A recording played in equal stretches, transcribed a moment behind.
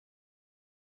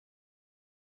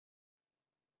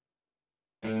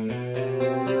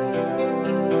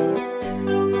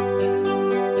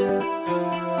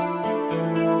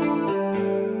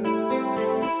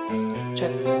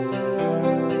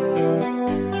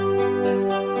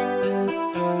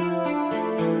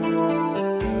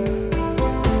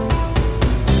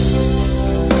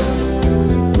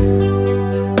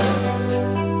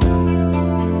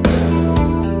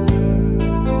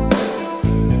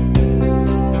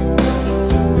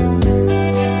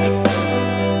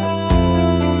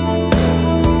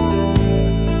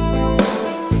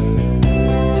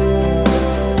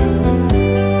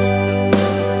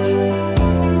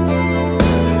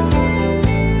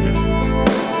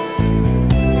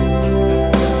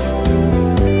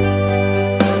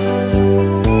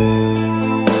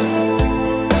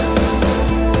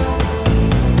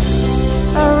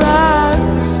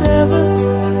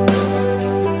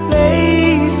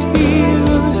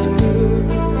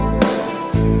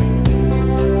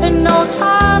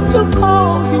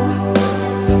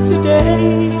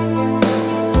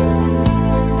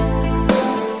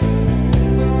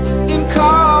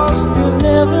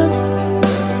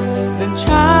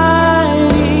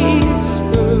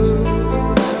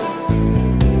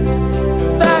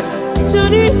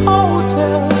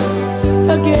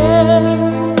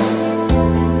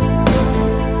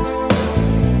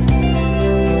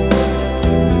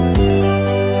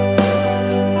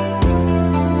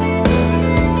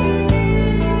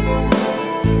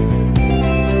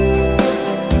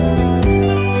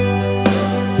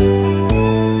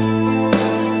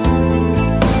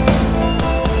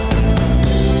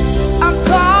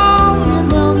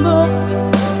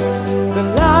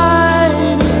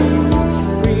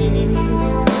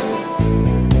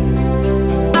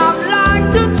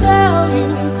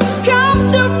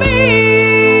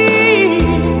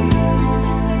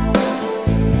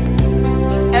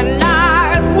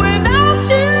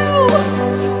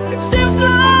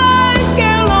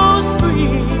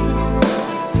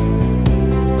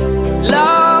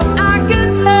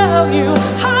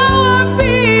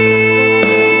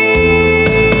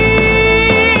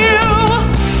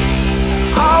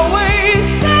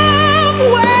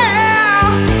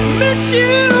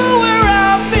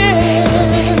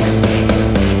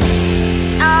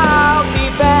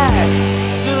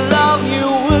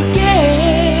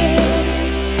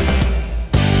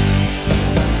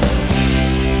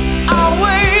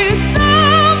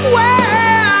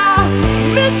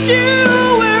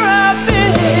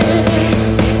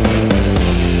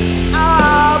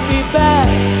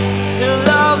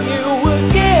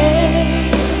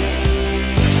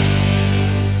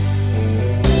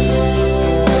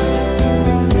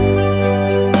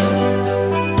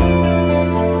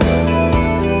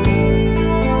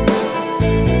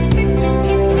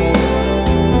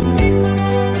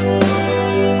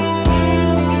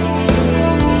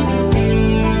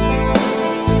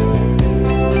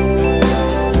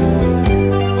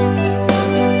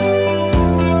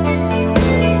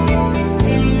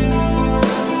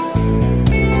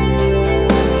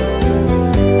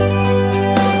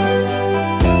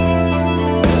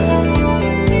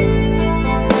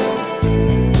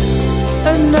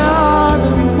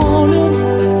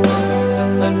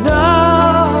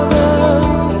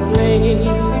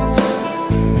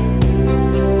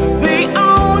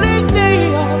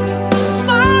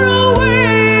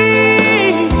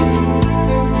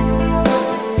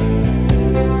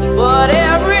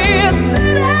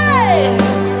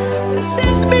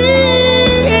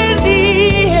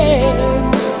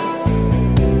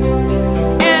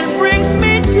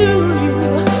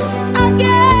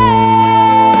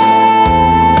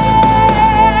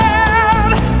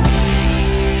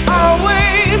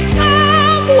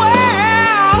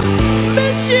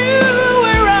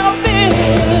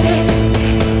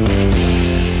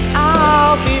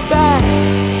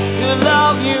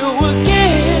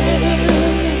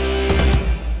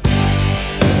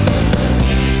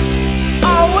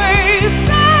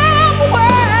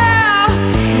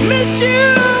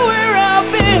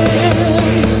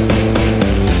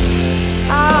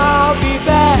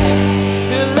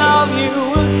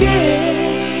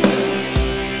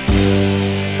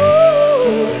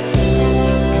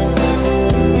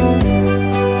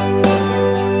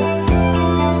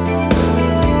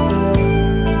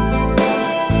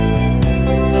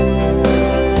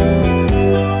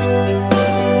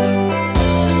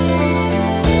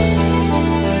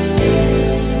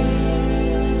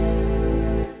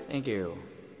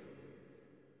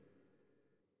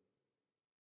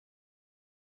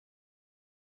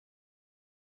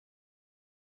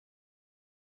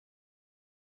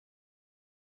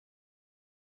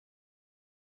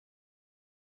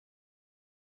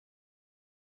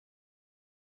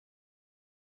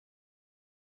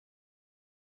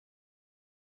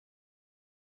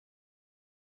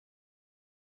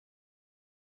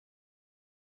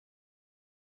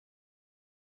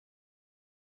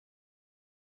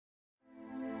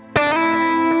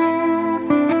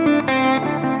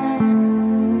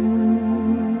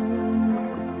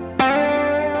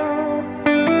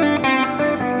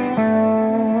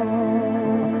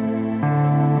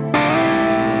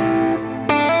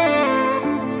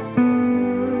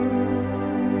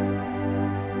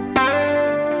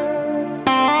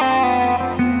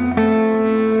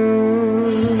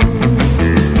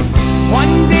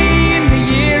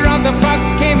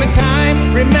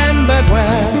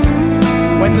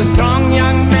the strong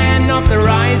young man of the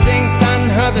rising sun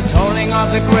heard the tolling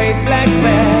of the great black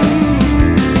bell.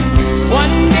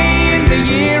 One day in the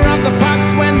year of the fox,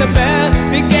 when the bell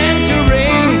began to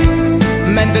ring,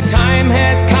 meant the time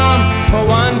had come for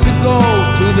one to go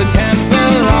to the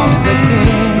temple of the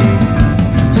king.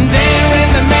 And there in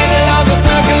the middle of the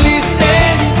circle he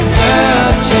stands,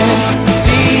 searching,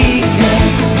 seeking,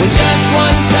 with just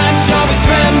one touch of his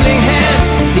trembling hand,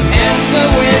 the answer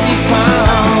will be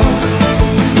found.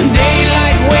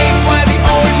 Daylight waits while the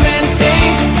old man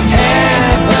sings,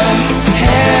 heaven,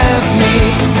 help me.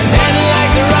 And then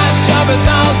like the rush of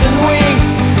 1,000 wings,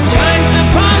 it shines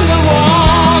upon the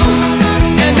wall,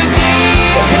 and the day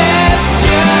had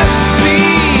just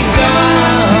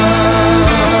begun.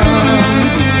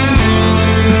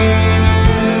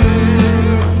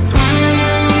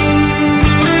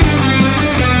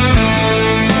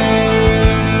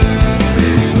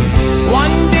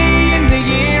 One day in the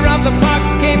year of the fox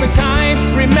came a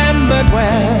time remembered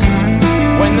well,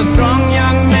 when the strong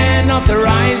young man of the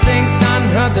rising sun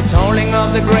heard the tolling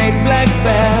of the great black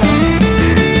bell.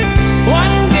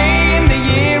 One day in the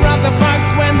year of the fox,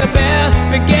 when the bell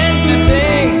began to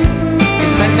sing,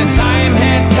 it meant the time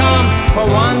had come for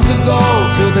one to go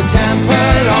to the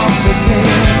temple of the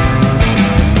king.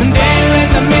 And there in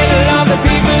the middle of the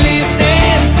people he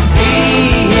stands,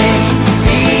 seeing,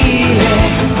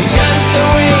 feeling, just the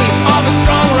wave of a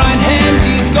strong right hand,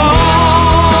 he's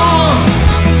gone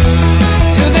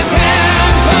to the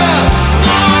temple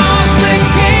of the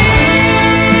king.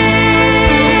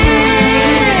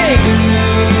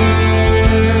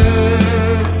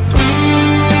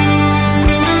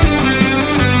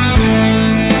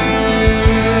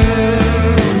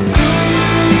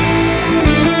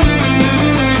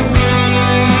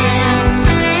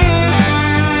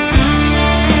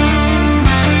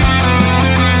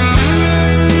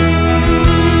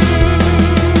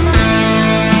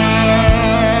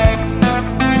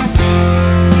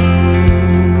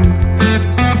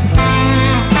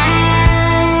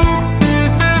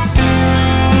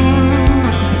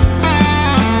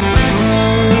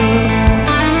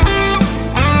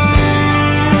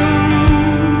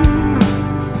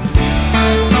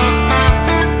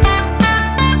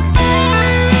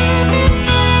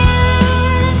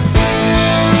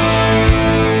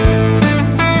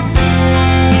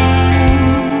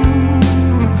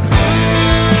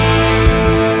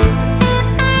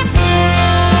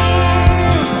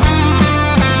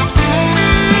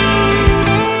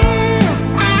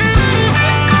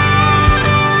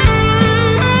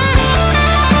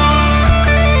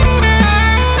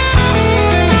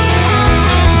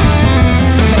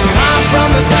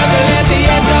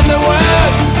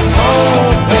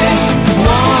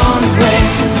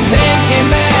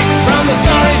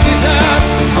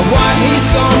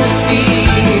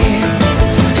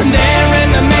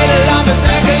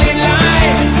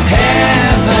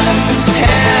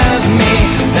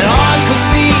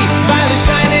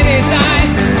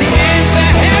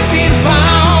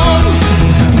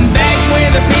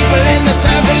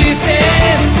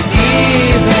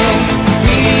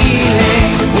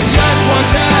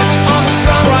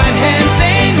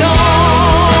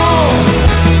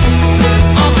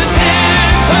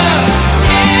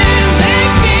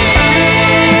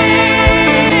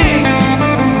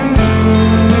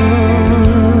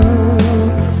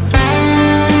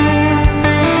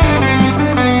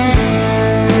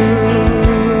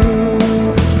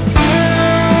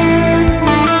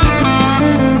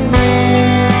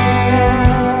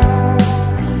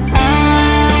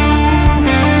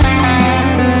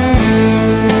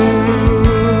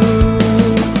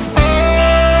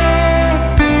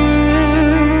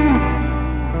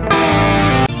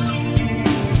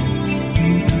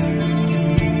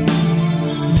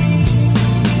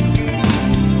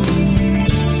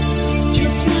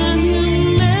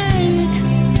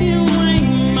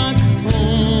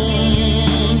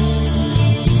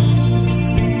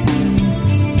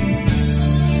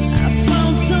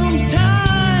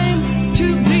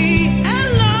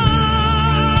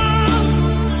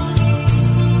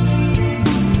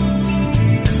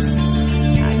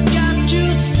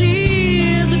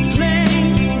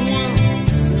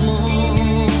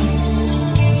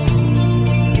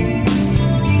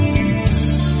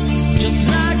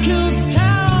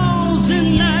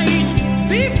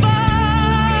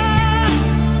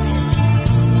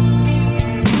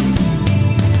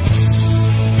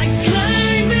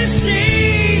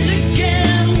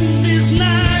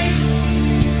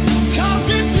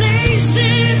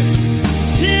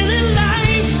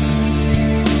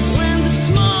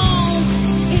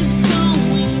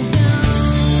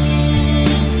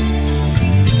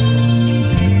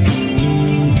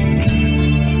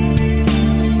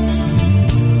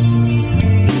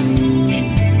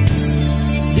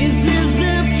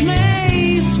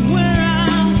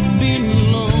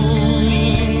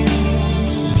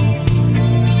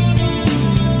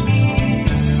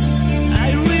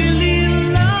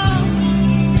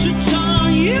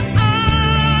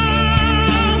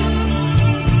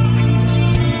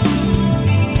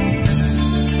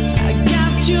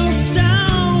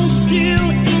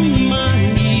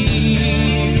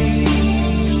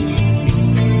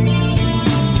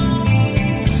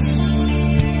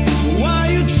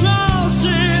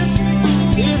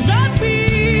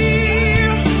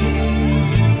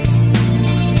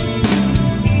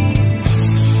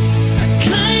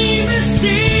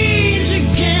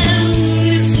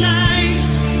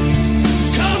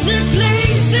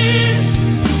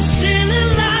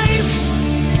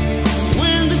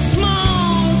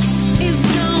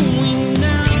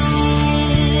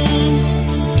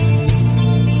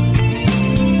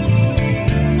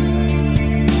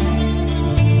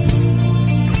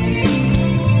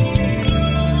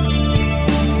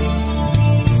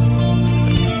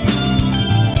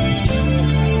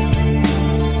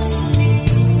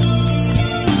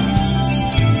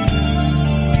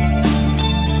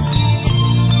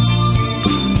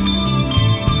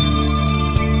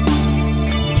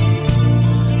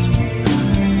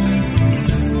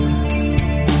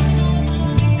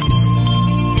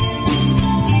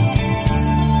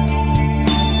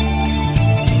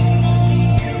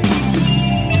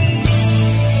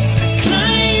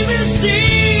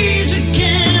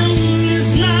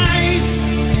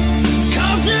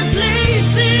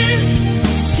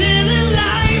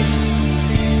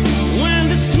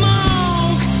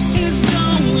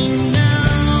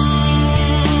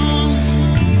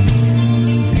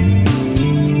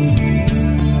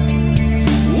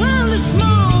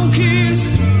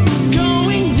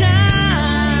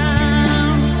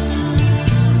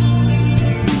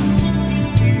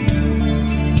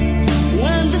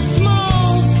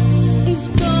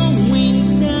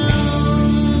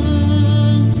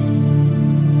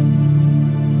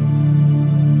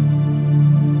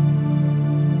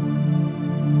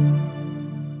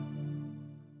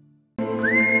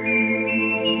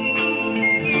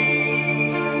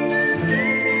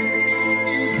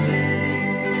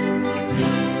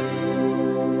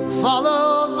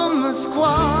 follow the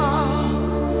Moskwa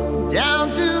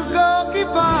down to Gorky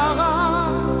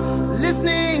Park,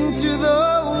 listening to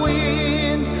the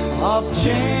wind of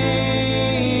change.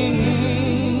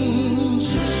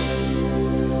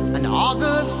 An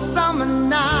August summer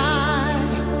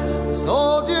night,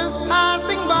 soldiers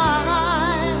passing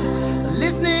by,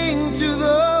 listening to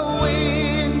the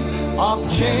wind of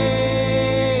change.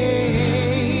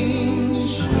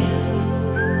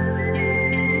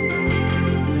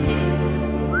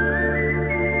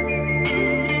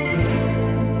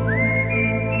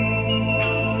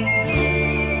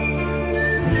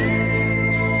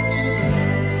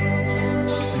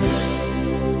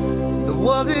 The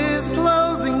world is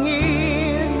closing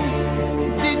in.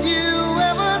 Did you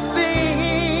ever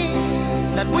think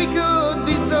that we could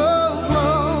be so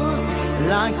close,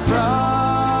 like brothers?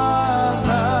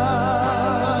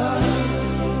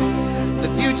 The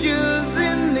future's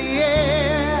in the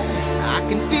air, I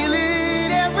can feel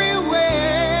it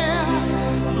everywhere,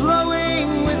 blowing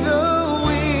with the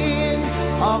wind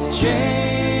of change.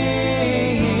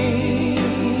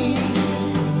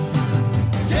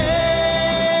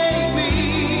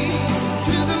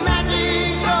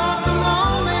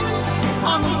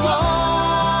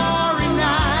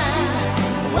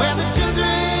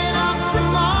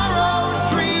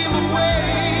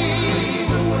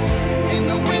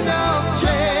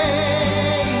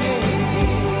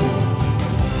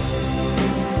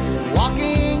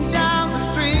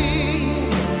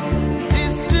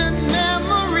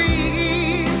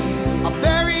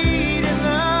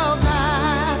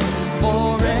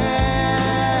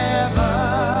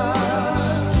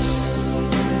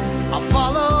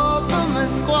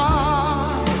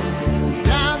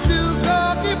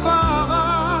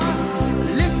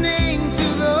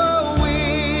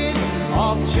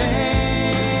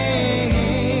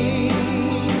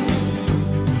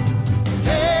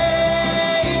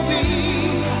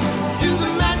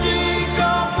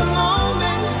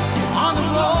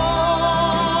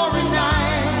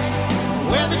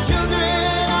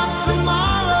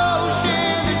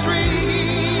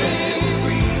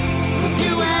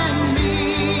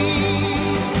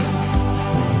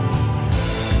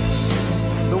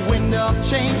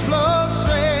 Change blows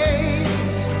straight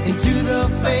into the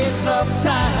face of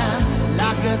time,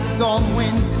 like a storm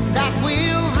wind that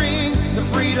will ring the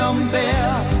freedom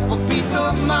bell for peace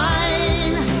of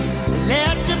mind.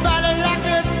 Let your body like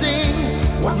her sing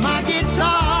what my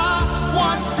guitar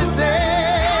wants to say.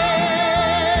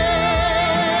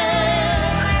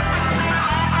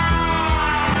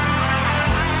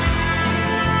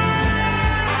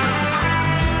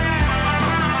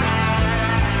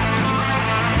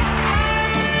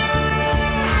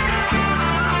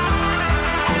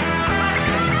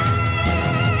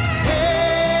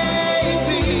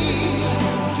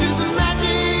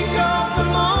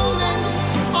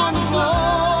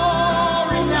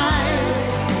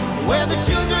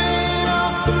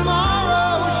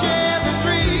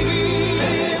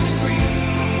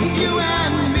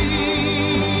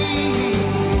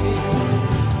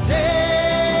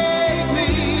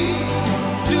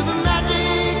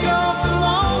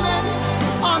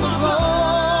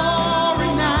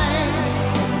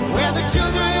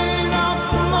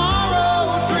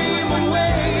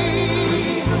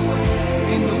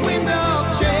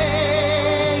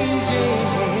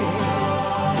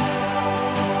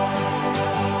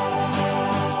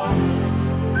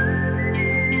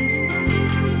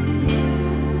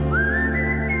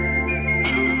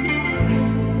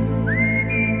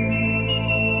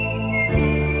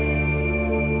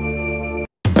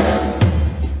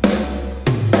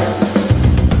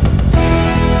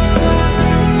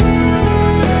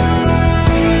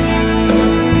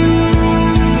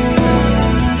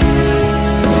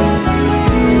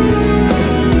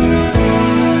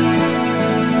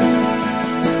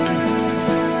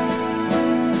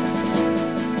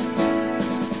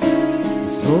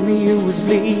 Romeo was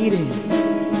bleeding,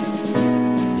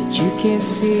 but you can't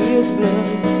see his blood.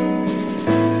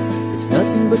 It's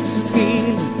nothing but some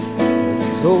feeling when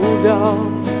his old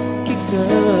dog kicked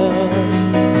up.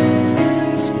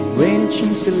 It's been raining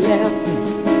since he left me,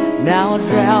 now I'm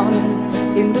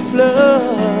drowning in the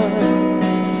flood.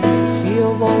 You see,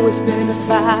 I've always been a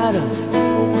fighter,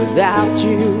 but without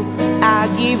you, I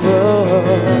give up.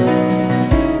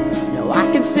 Now I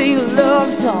can sing a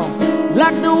love song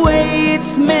like the way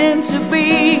it's meant to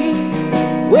be.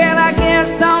 Well, I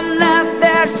guess I'm not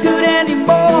that good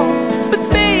anymore, but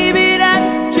baby,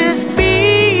 that's just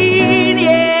me,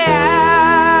 yeah.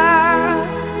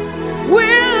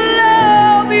 We'll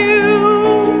love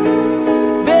you,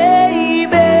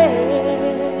 baby,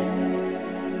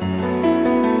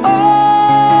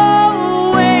 all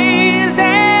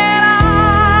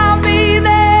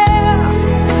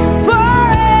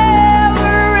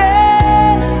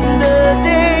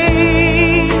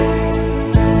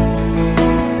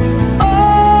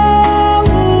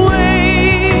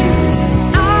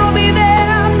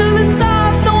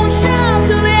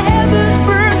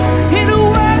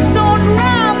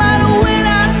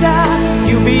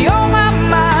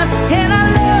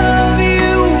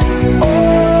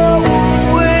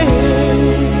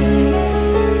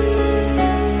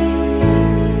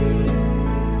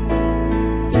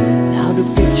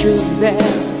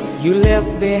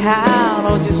behind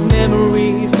are just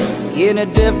memories in a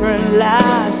different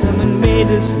life. Someone made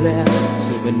us laugh,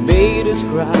 someone made us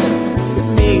cry, but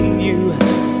made you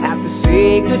have to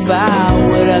say goodbye.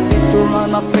 When I get to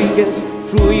run my fingers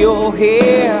through your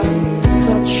hair,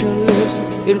 touch your lips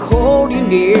and hold you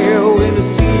near, when I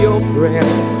see your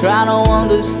prayers, trying to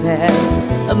understand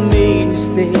I made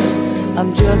mistakes,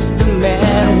 I'm just a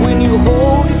man. When you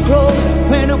hold it close,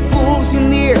 when it pulls you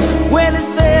near, when it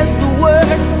says the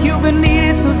word you've been needing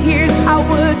to hear, I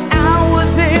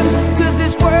was him, 'cause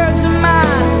these words are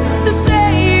mine to say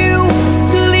you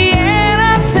till the end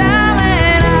of time,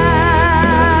 and I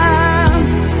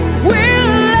will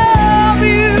love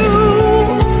you,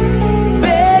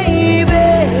 baby,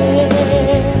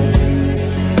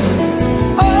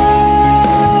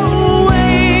 always,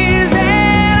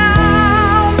 and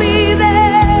I'll be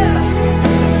there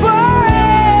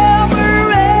forever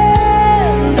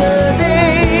and a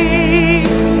day.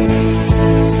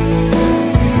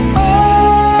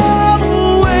 Always.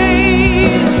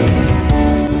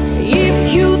 If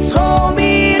you told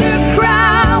me to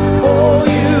cry for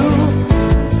you,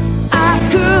 I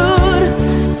could.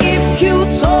 If you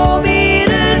told me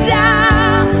to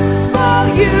die for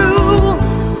you,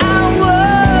 I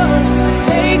would.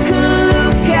 Take a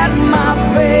look at my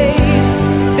face,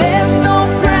 there's no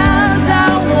price I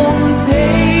won't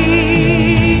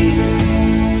pay.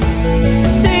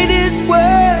 Say these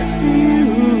words to you.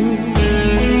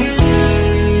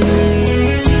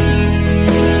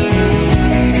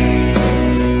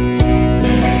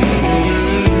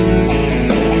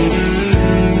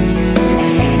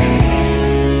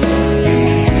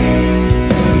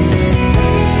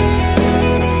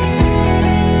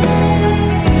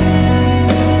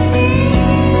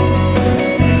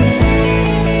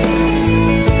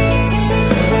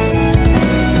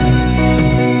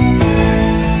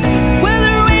 Well,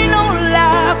 there ain't no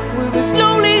life where it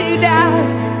slowly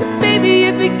dies, but baby,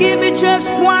 if you give me just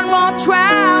one more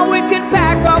try, we can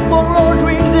pack up all our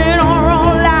dreams and our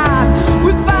own lives.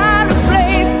 We find a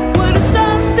place where the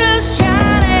sun's still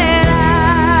shining.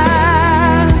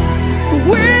 I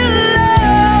will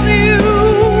love you,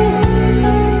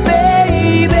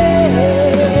 baby,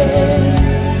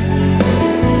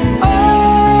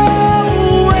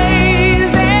 always,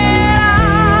 and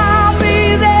I'll be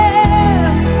there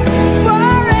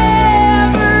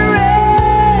forever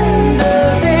and a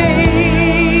day.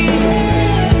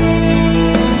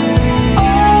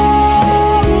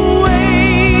 Always,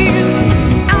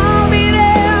 I'll be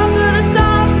there till the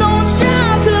stars don't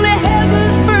shine, till the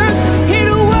heavens burn, and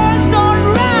the words don't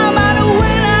rhyme. Out of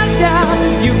when I die,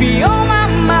 you'll be on my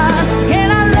mind, and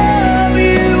I love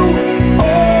you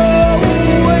always.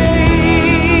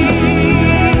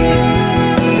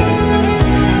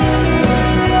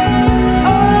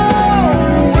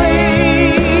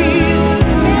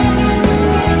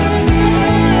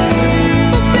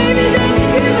 But baby, just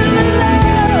give it a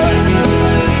love.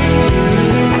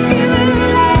 I give it a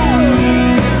love.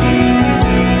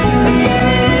 I give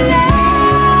it a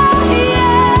love, yeah.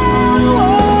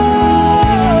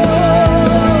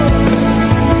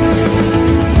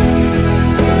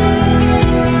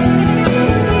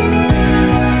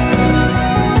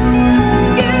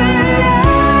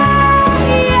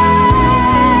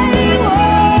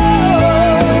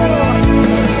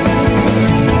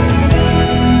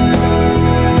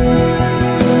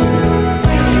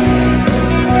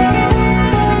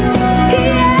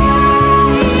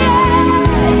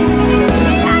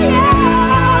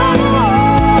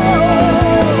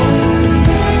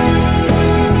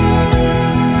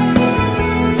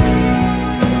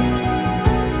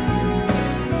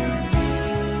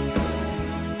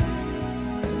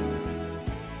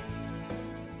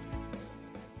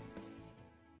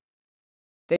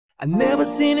 I never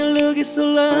seen you looking so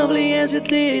lovely as you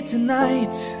did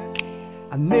tonight.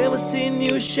 I never seen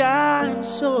you shine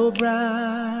so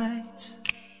bright.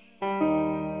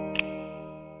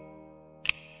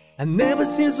 I never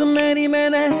seen so many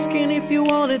men asking if you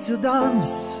wanted to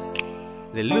dance.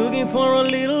 They're looking for a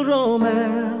little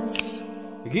romance,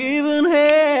 given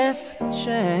half the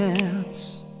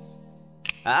chance.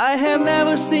 I have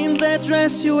never seen that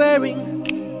dress you're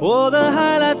wearing, or the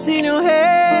highlights in your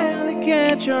hair that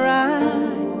catch your eye.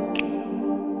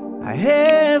 I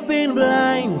have been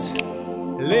blind,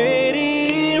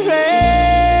 Lady in Red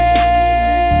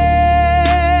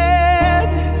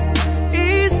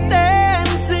is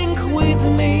dancing with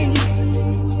me.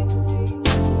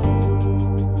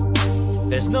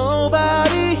 There's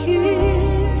nobody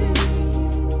here.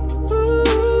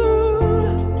 Ooh,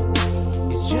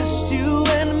 it's just you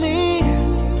and me.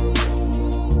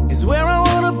 It's where I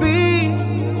wanna be.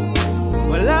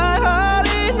 Well, I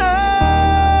hardly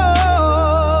know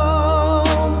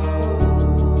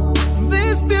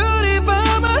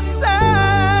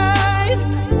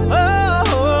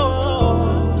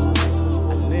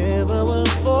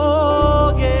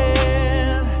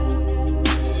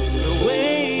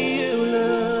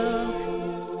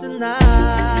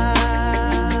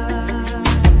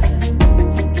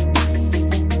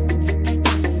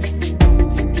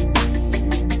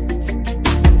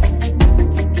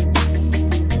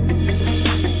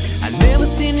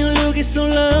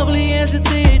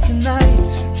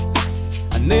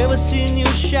seen you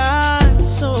shine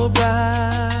so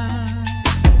bright.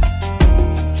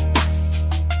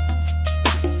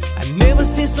 I've never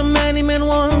seen so many men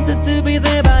wanted to be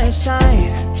there by your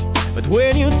side, but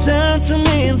when you turned to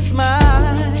me and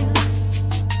smiled,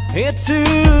 it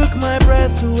took my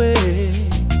breath away.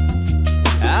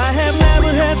 I have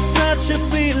never had such a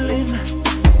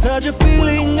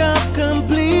feeling of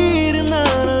complete and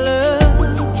utter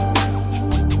love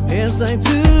as I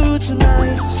do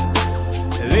tonight.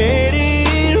 Let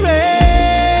it rain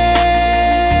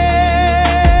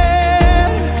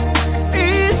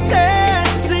is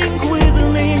dancing with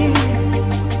me,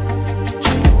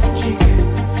 cheek to cheek.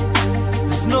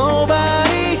 There's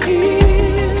nobody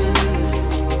here.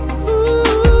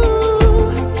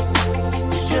 Ooh,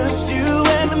 it's just you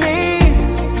and me.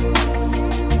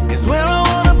 It's where I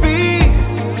wanna be.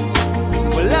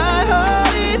 Well, I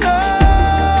already know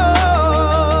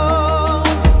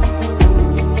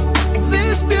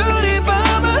this beauty by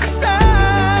my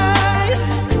side.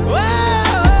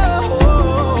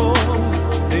 Whoa,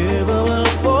 never will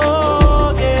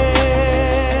forget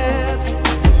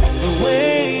the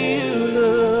way you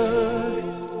look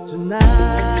tonight.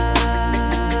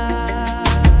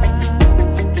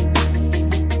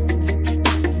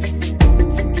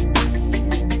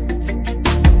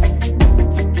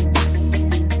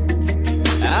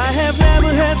 I have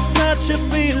never had such a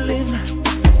feeling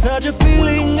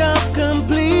of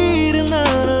complete and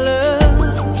utter love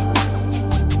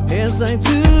as I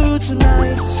do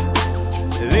tonight.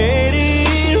 Let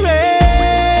it rain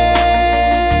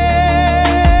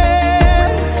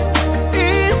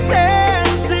is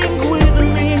dancing with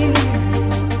me,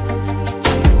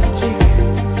 cheek to cheek.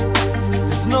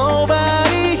 There's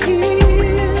nobody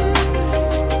here.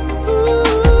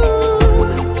 Ooh,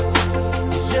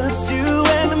 it's just you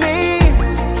and me.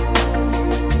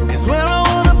 It's where I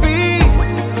wanna be.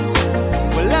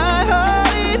 Well, I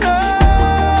already know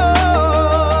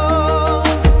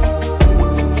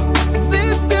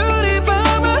this beauty by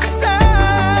my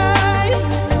side.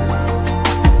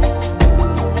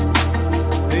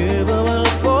 Never will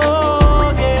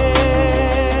forget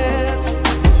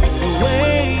the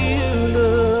way you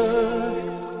look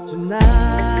tonight.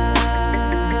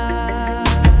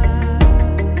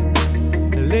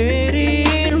 Let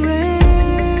it rain,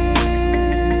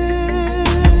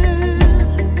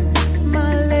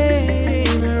 my lady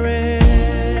in red.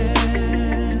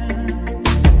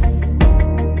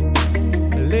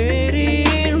 Let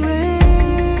it rain,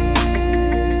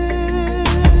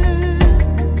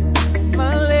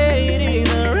 my lady in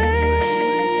red.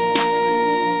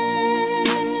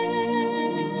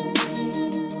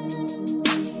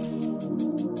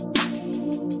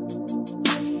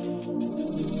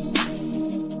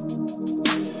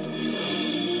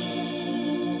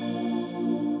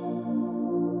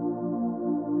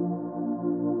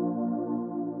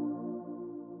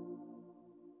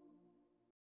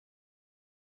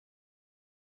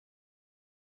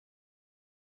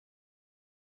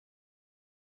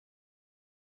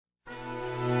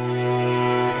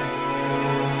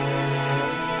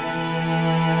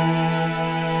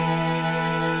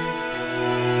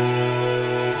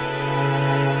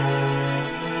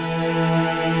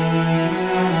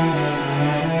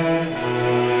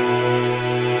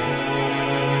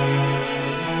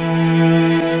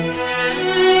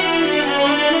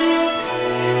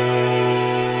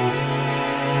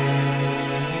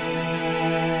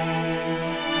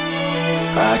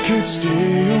 I could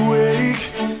stay awake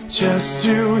just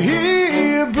to hear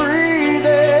you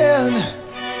breathing,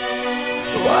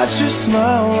 watch you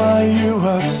smile while you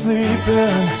are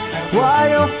sleeping, while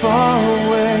you're far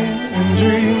away and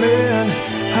dreaming.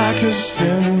 I could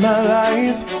spend my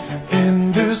life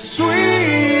in this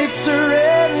sweet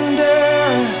surrender.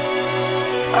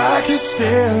 I could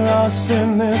stay lost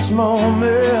in this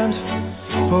moment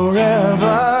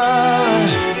forever,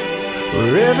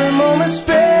 where every moment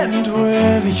spent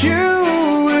with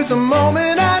you is a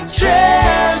moment I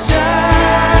treasure.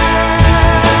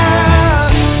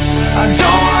 I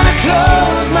don't wanna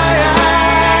close my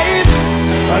eyes,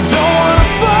 I don't wanna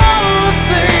fall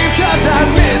asleep, 'cause I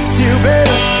miss you,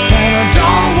 baby, and I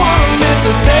don't wanna miss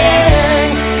a thing.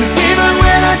 'Cause even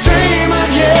when I dream of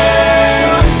you,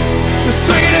 the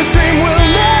sweetest dream will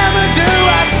never do.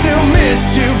 I still miss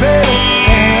you, baby,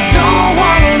 and I don't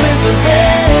wanna miss a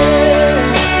thing.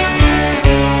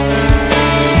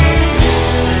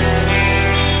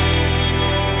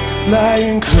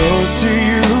 Lying close to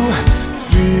you,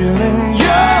 feeling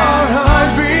your heart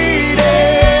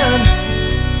beating,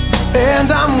 and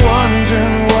I'm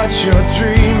wondering what you're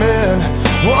dreaming,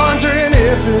 wondering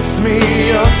if it's me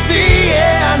you're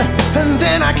seeing. And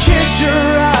then I I kiss your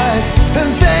eyes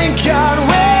and thank God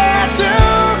we're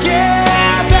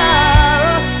together.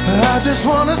 I just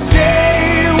wanna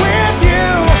stay with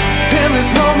you in this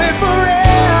moment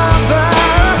forever,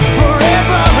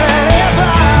 forever and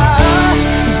ever.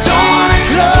 Don't wanna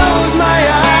close my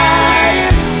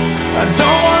eyes, I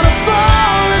don't wanna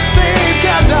fall asleep,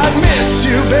 'cause I miss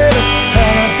you, baby,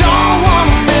 and I don't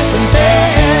wanna miss a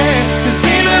thing. 'Cause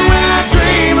even when I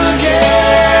dream of you,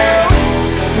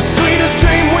 the sweetest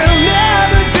dream we'll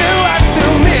never do, I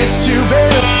still miss you,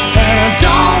 baby, and I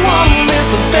don't wanna miss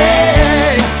a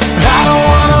thing. I don't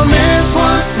wanna miss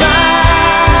one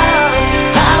smile,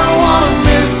 I don't wanna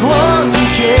miss one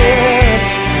kiss.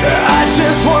 I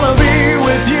just wanna be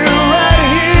with you, right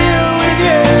here with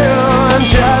you, and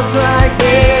just like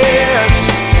this.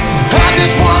 I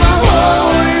just wanna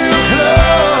hold you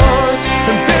close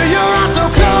and feel your arms so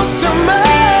close to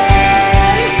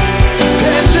mine,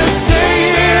 and just stay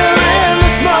here in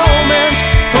this moment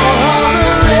for all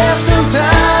the rest of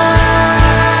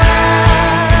time.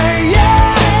 Yeah,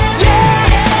 yeah,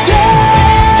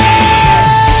 yeah.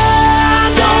 I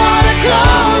don't wanna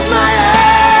close my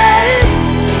eyes,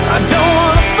 I don't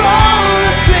wanna fall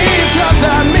asleep, 'cause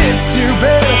I miss you,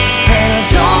 baby, and I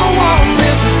don't wanna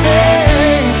miss a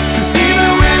thing. 'Cause even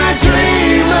when I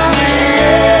dream of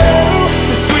you,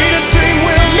 the sweetest dream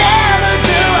we'll never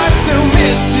do, I still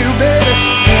miss you, baby,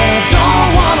 and I don't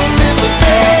wanna miss a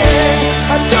thing.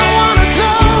 I don't wanna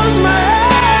close my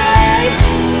eyes,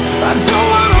 I don't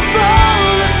wanna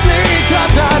fall asleep,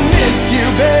 'cause I miss you,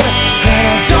 baby, and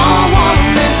I don't wanna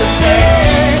miss a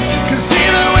thing. 'Cause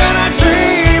even when I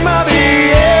dream of you,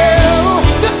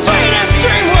 the sweetest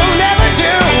dream we'll never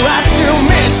do, I still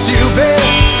miss you, baby,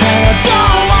 and I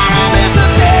don't wanna miss a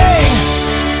thing.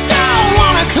 Don't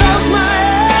wanna close my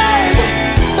eyes,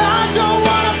 I don't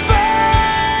wanna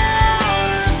fall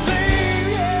asleep,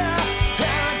 yeah,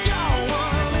 and I don't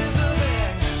wanna miss a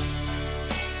thing.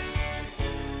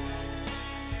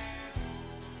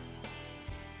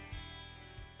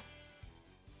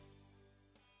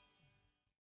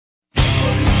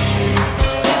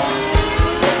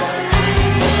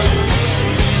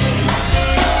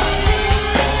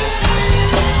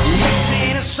 This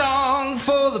ain't a song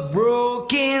for the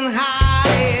broken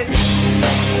hearted.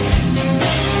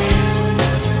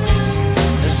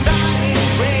 A silent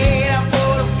prayer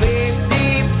for the faith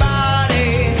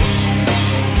departed.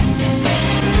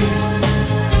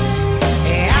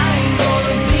 And I ain't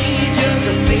gonna be just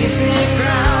a face in the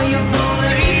crowd. You're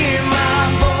gonna hear my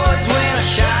voice when I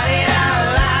shout it out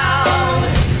loud.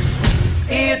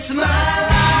 It's my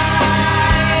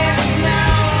life, it's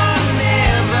now or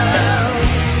never.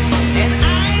 And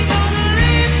I ain't gonna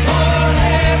live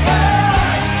forever.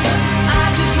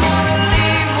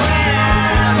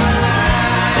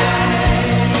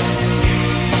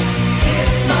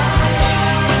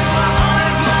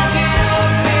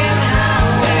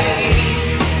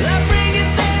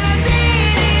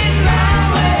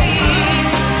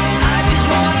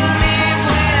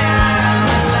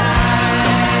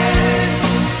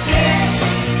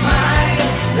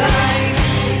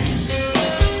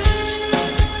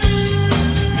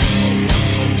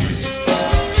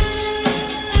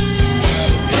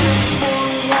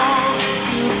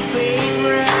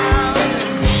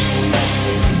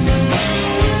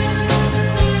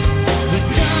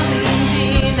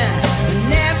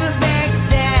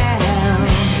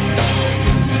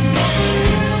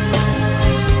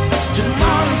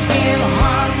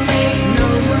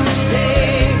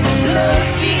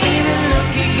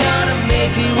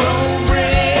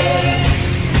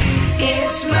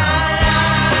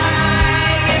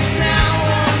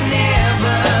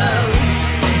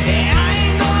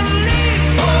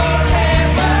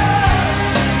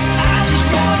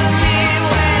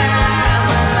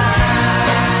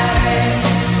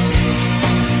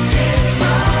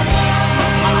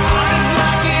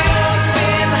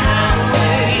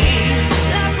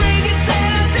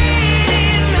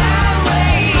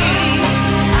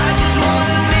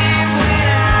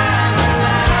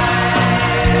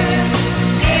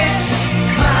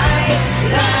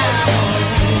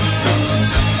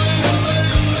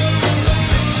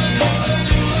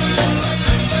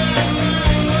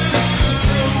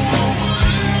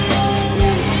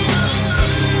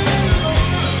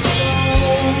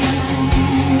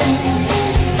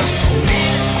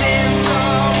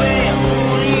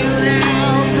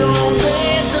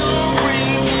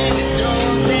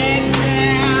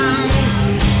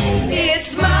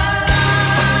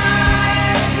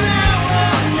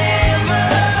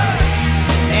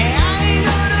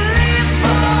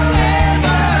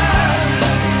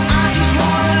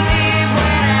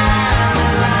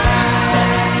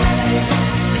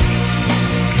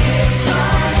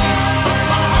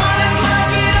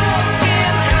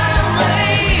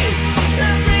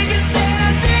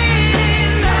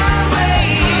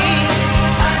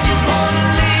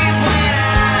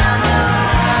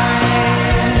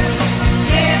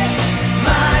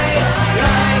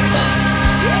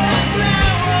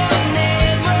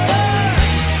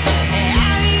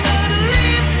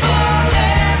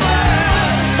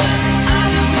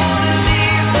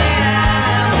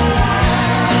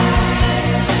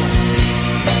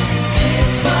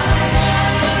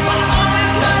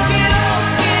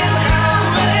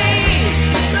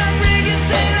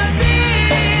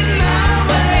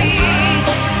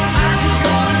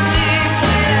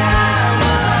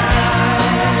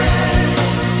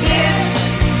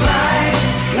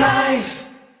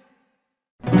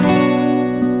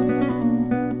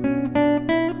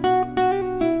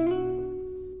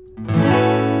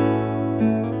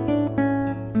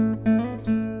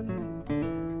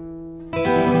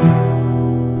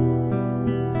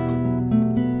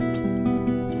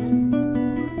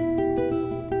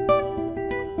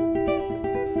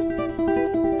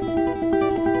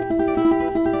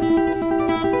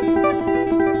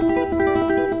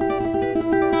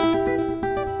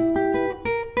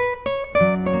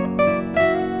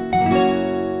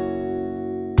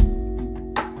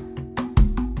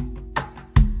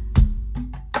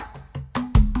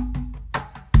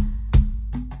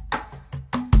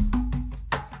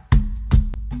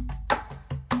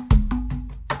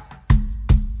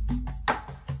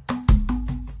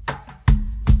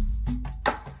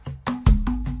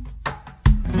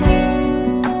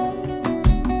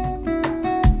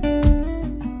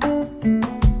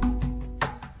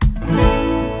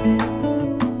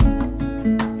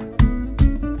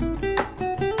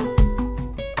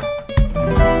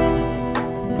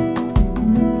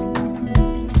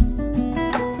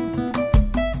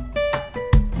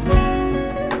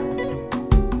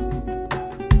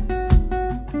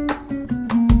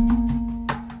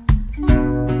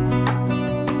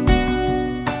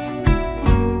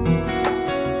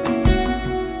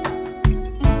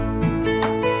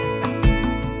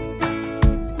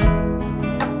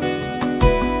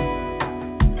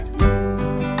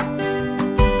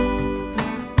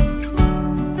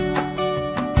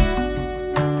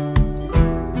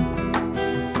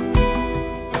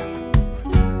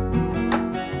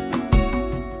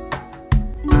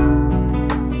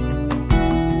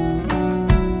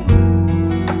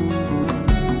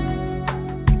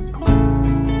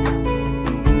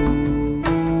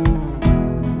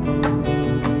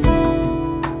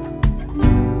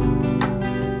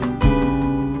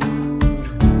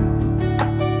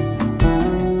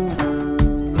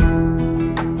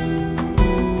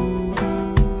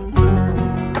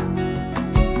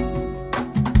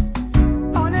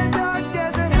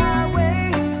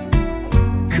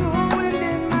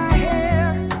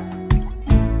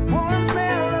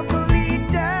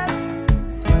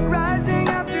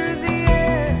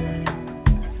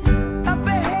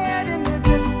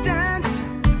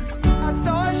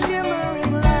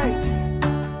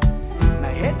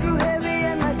 head grew heavy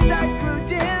and my sight grew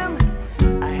dim.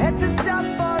 I had to stop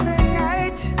for the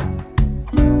night.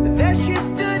 There she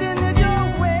stood in the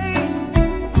doorway.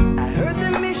 I heard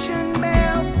the mission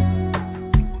bell.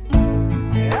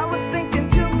 I was thinking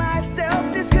to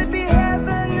myself, this could be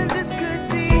heaven and this could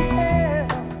be hell.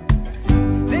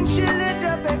 Then she lit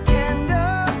up a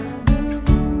candle.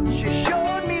 She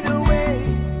showed me the way.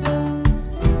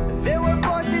 There were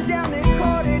voices down the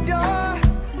corridor.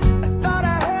 I thought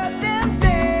I heard them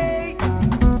say,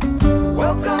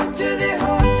 welcome to the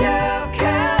Hotel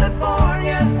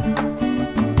California.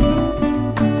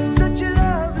 Such a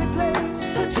lovely place,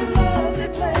 such a lovely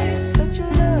place, such a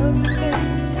lovely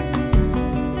place.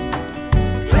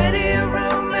 Plenty of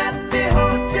room at the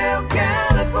Hotel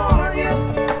California.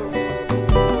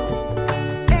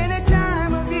 Any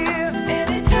time of year,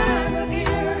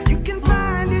 you can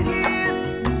find it here.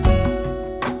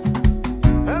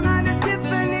 Her mind is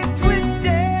Tiffany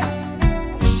twisted.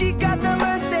 She got the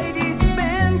Mercedes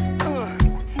Benz.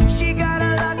 She got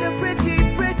a lot of pretty,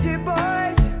 pretty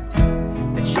boys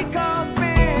that she calls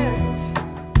friends.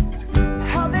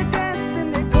 How they dance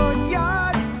in the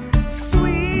courtyard,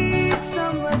 sweet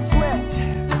summer sweat.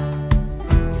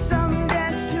 Some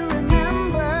dance to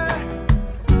remember,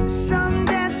 some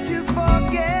dance to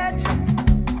forget.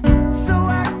 So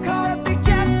I called up the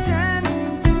captain,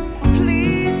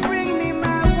 please bring me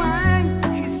my wine.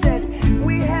 He said,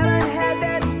 we haven't had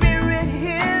that spirit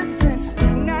here since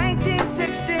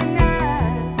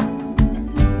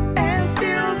 1969. And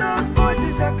still those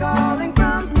voices are calling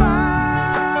from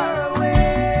far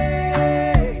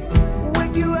away.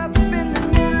 Wake you up in the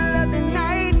middle of the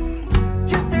night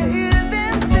just to hear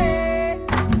them say,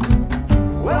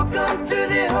 welcome to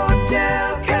the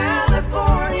Hotel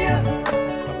California.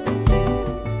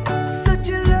 Such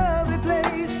a lovely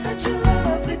place, such a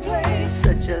lovely place,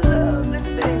 such a lovely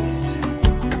face.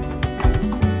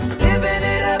 Living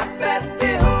it up at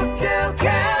the Hotel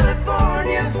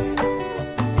California.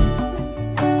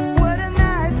 What a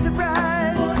nice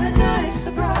surprise, what a nice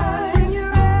surprise. Bring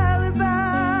your alibis.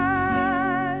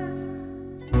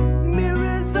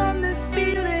 Mirrors on the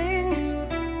ceiling,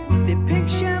 the pink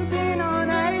champagne on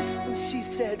ice. And she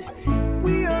said,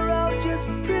 we are all just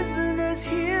prisoners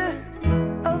here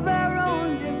of our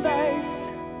own device.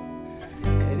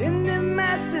 And in the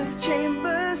master's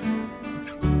chambers,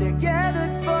 they're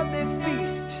gathered for the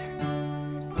feast.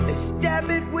 They stab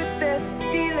it with their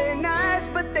steely knives,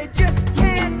 but they just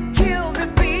can't kill the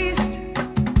beast.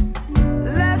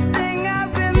 Last thing I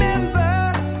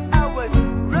remember, I was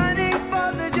running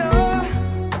for the door.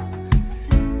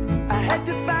 I had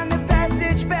to find the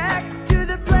passage back to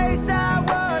the place I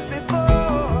was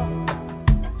before.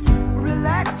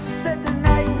 Relax, said the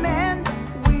nightman,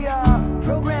 we are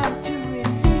programmed to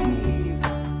receive.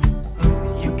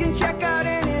 You can check out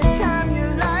anytime you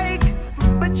like,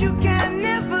 but you can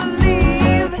never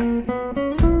leave.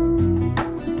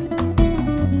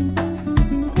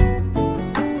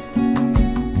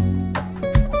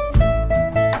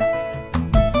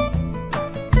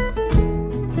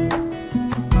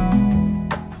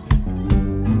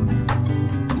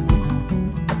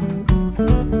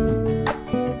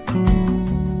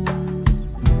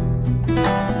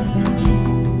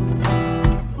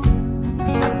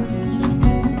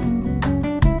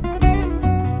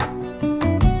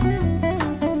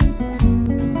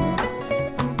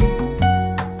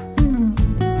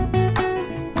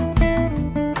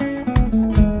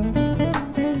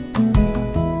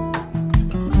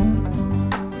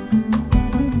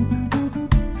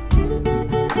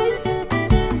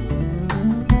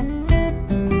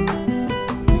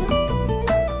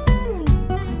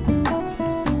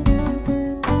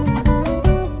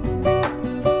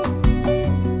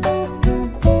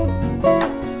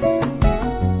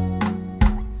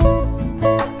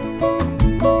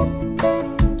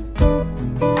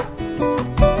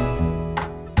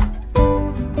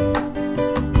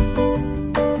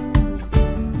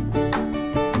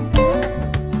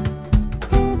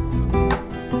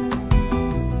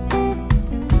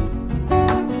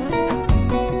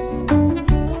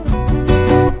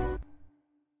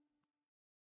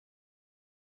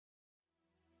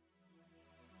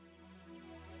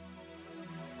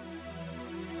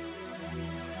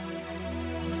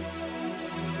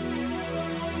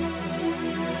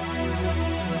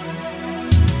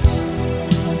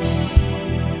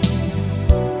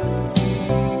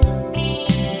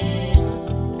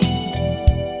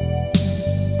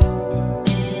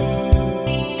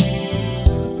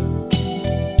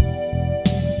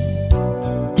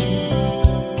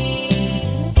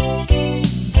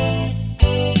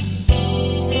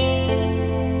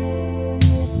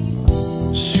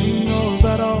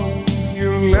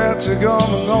 that you're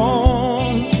gone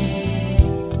alone.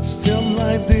 Still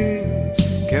like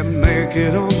this, can't make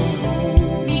it on my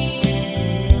own.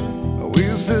 I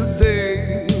wish the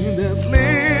day that's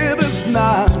late as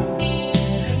night,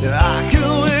 that I can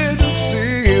wait to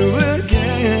see you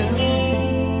again.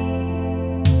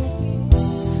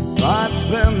 I'd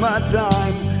spend my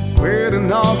time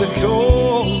waiting on the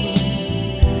call.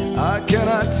 I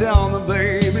cannot tell the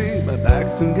baby, my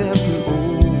back's to get me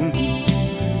home.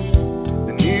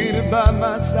 I need it by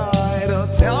my side, I'll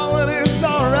tell her it's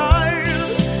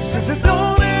alright, 'cause it's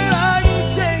all that I can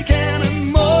take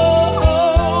anymore.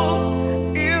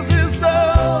 Is this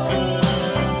love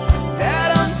that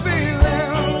I'm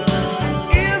feeling?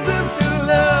 Is this the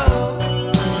love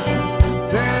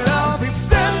that I'll be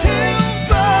searching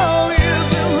for? Is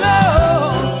it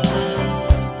love?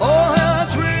 Or am I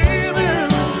dreaming?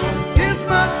 This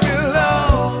must be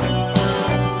love,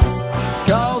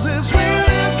 'cause it's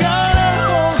really got a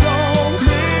hold on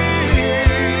me.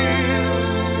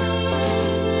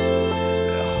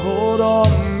 Hold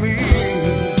on me.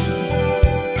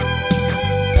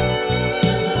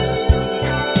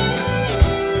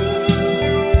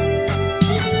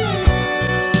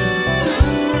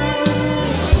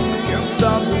 Can't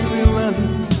stop the feeling,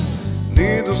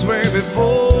 need to sway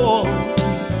before.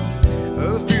 I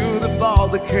feel the ball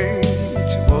that came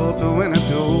to open the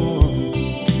door.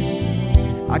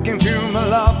 I can feel my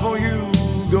love for you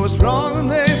go strong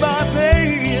day by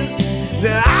day,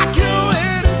 that I can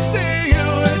wait to see you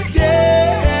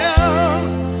again,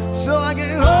 so I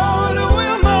can hold it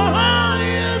with my heart.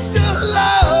 Is the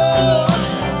love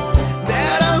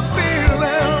that I'm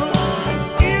feeling?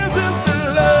 Is this the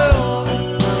love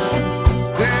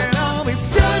that I'll be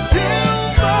searching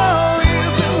for?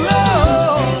 Is it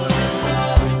love?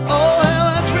 Oh, am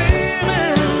I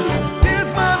dreaming? This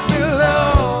must be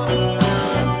love,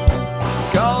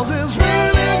 'cause it's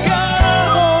really got a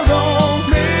hold on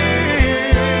me.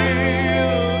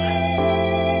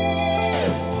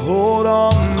 Hold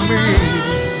on me.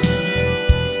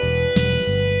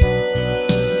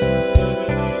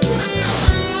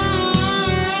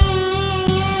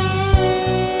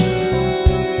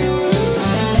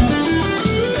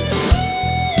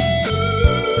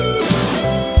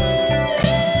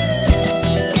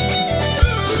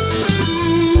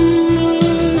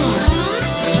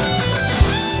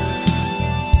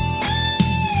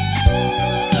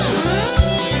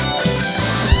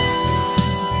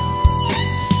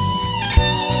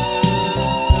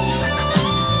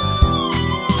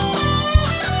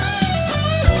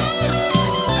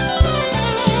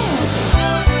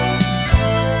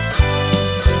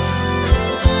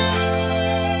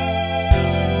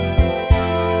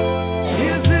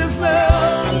 Is this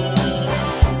love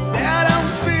that I'm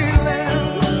feeling?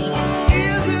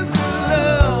 Is this the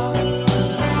love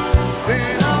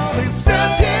that I'll be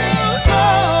searching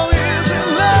for? Is it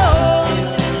love?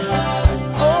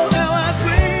 Oh, am I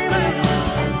dreaming?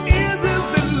 Is this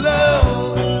the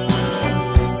love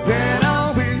that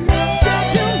I'll be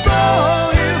searching for?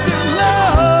 Is it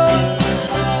love?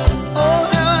 Oh,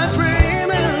 am I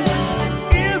dreaming?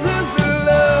 Is this the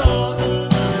love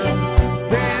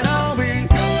that I'll be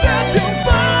searching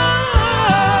for?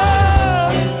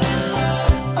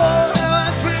 Oh, am I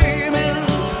dreaming?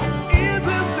 Is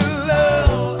this the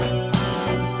love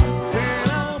that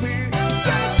I'll be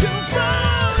searching for?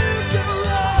 Is it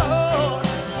love?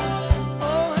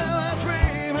 Oh, am I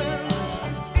dreaming?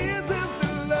 Is this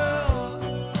the love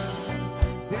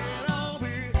that I'll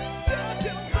be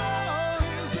searching for?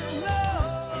 Is it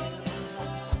love?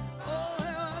 Oh,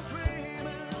 am I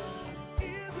dreaming?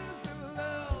 Is this the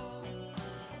love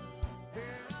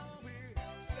that I'll be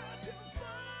searching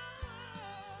for?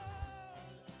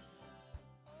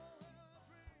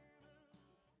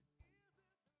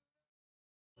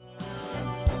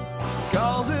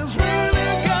 'Cause it's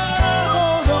really got a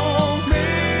hold on me.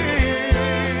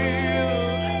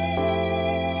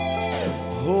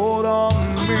 Hold on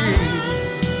me.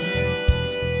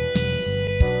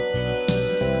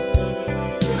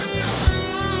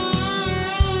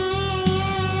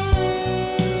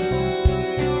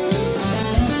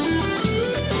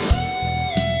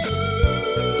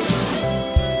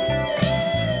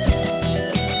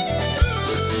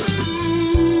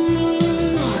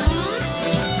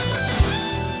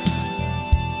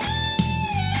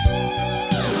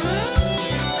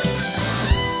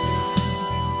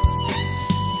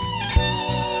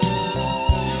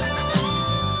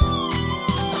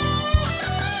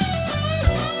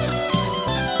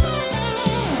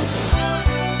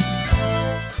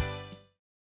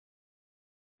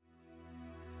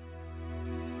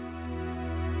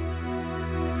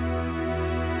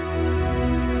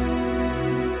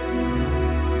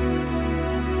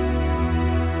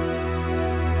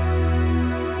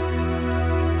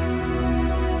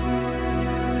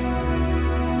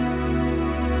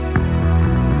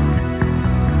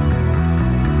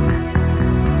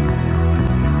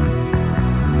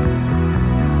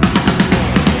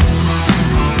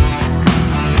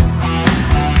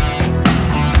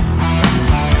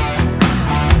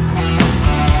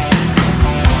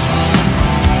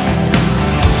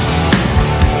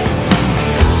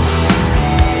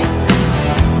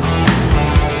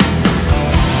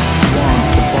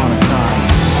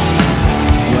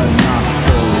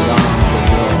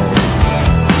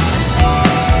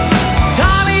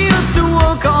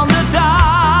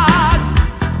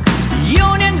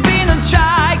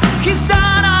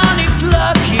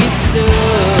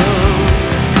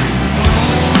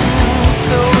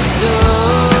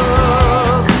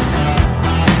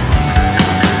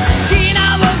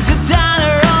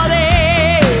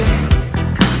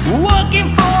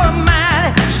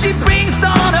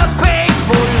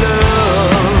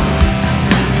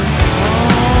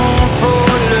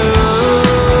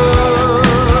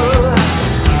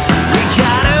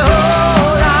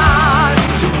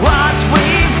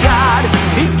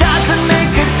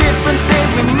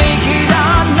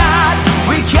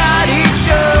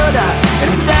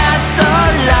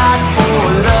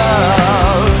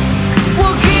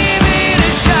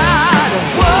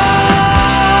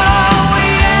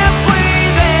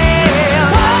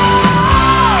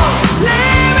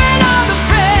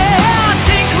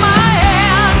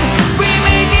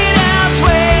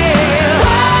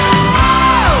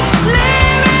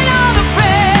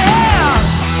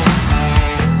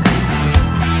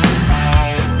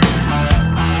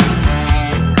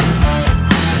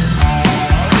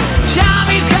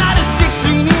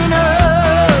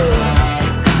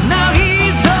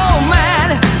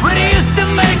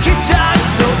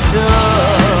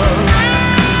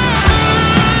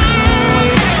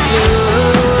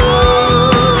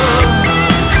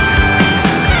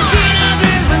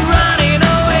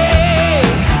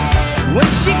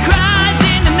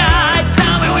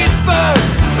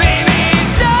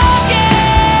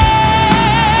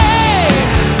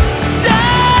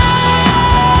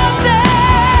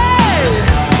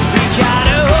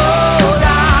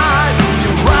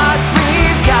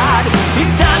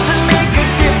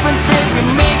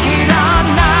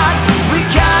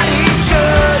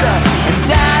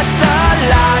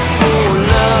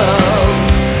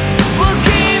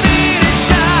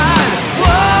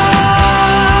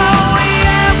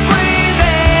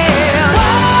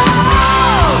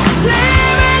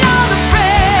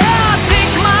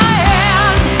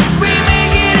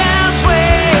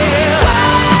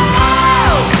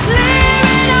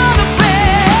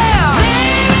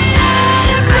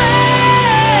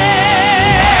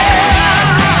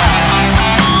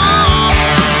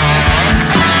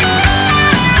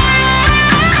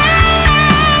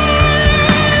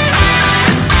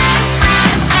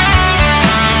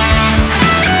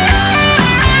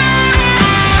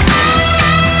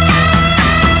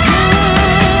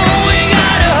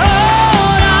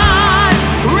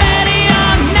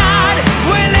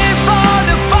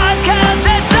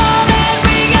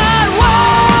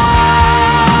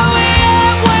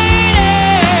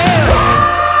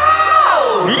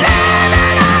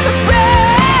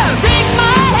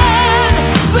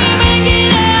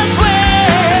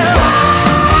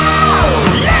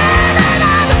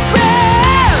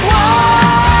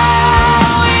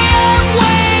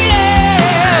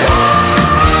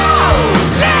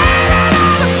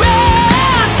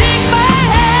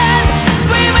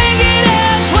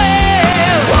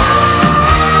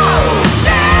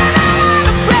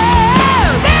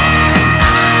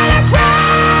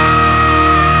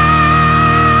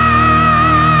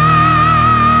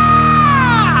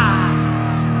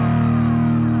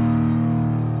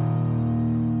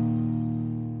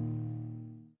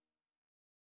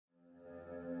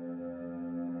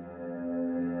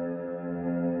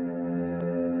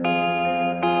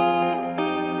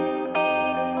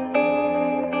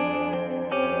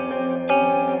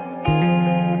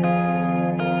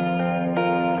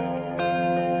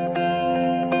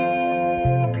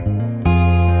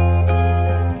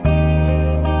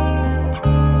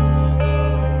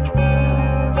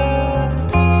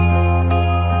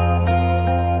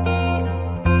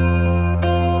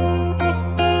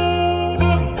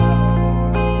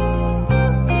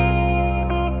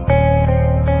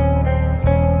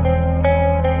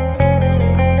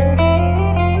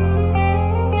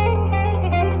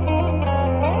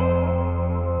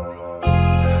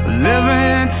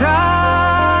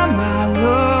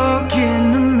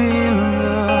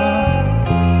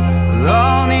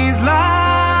 these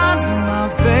lines on my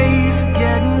face are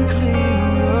getting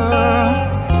clearer.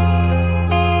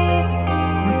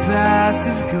 The past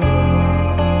is gone.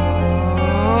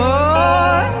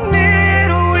 Need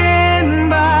a wind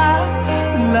by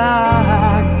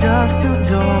like dusk till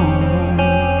dawn.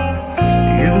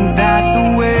 Isn't that the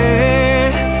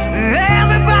way?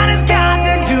 Everybody's got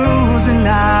their dues in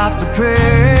life to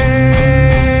pay.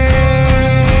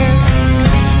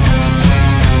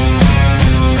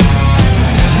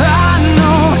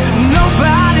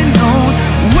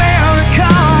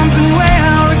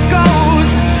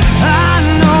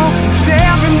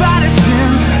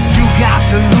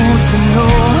 To lose to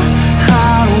know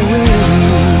how to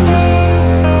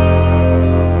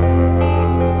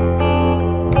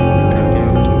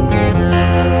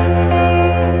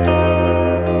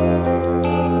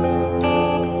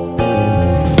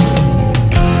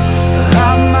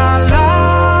my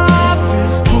life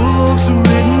is books,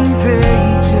 written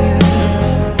pages.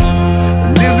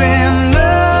 Live and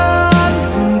learn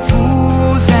from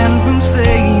fools and from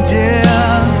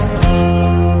sages.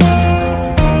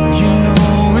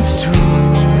 It's true.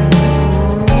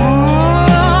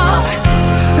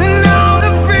 And all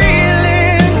the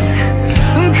feelings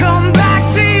come back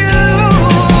to you.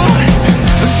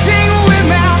 Sing with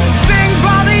me, sing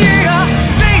for the year,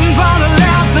 sing for the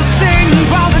laughter, sing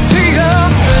for the tear.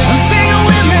 Sing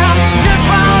with me, just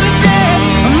for the day,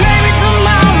 maybe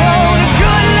tomorrow the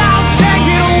good Lord take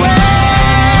it away.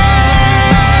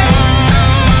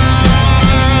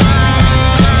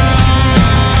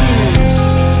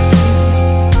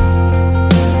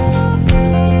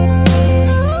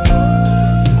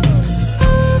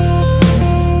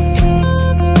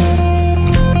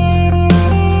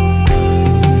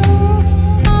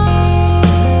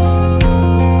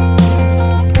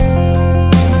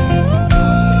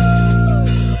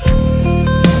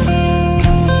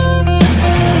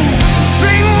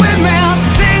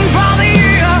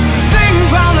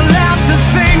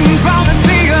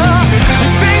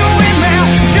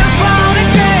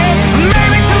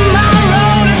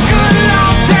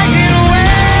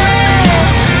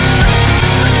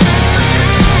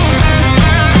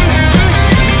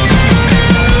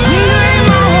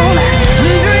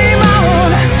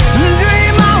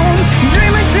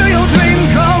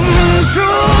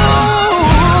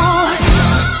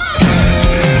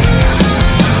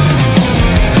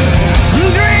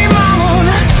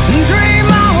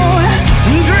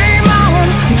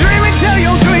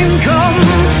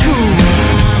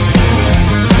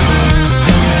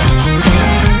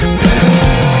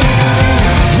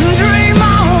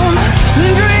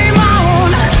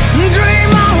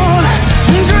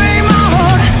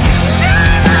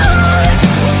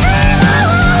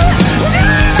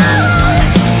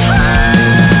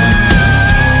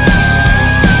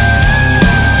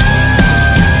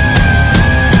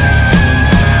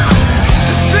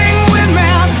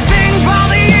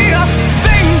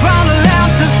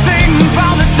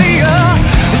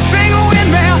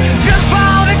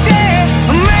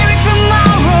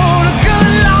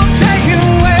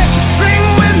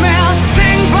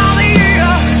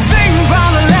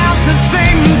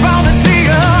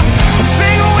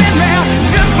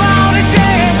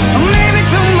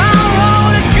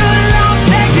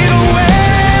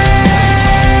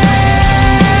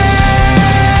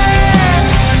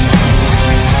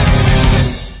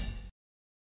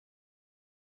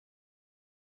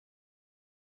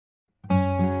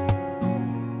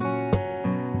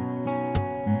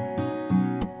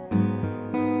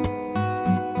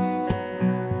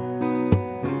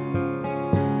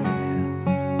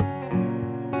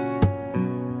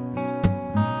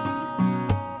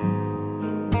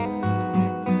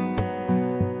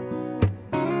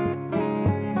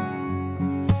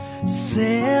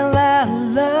 Saying I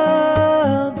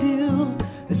love you,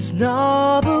 it's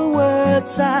not the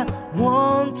words I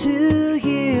want to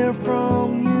hear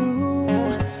from you.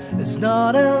 It's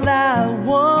not all I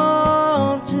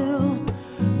want to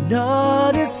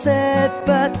notice it,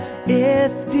 but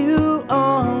if you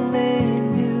only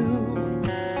knew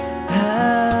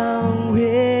how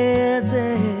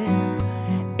easy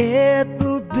it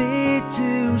would be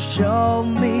to show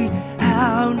me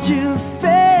how you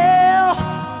feel.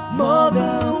 More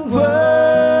than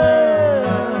words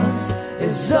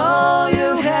is all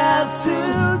you have to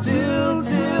do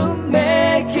to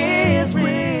make it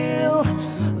real.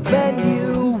 Then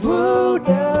you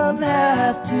wouldn't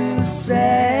have to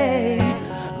say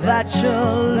that you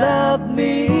love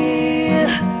me,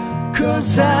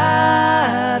 'cause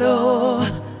I'd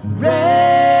already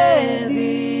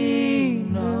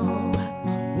know.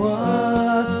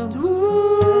 What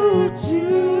would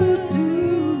you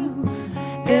do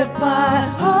if my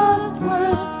heart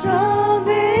just told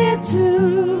me to.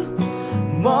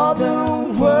 More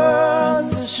than words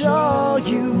to show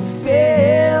you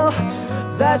feel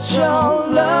that your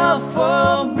love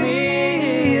for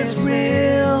me is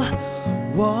real.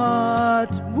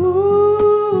 What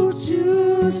would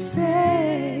you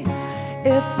say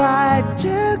if I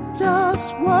took those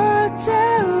words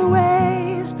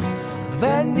away?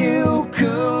 Then you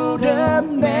couldn't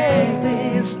make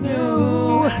things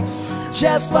new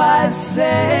just by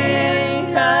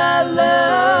saying I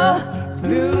love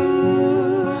you.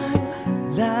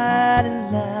 La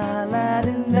la la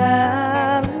la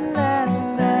la la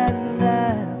la.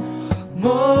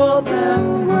 More than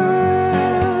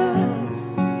words.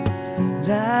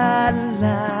 La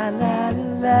la la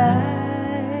la.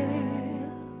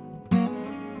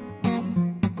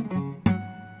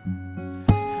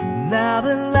 Now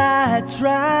that I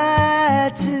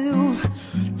try to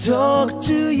talk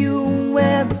to you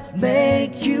and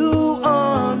make you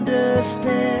understand,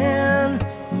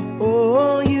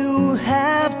 all you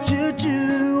have to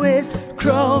do is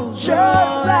close your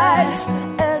eyes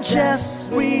and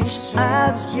just reach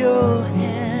out your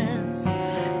hands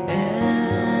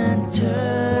and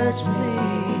touch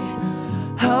me.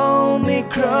 Hold me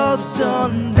close,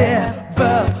 don't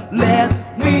ever let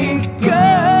me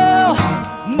go.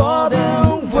 More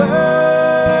than words,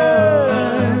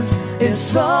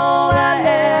 it's all I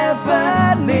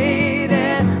ever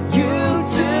needed you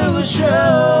to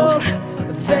show.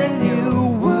 Then you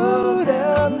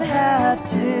wouldn't have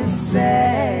to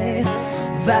say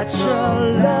that you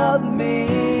love me,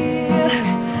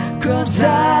 'cause I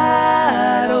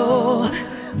already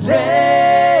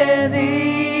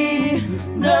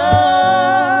know.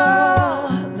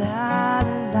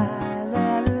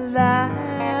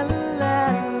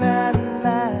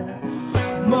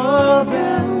 More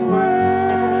than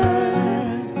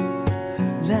words.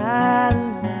 La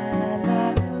la la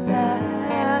la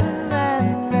la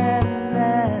la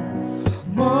la.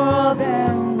 More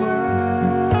than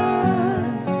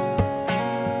words.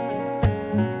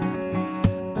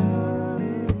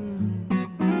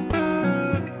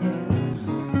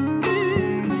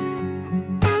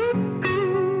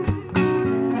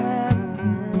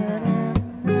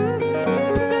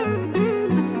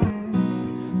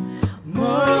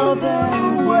 More than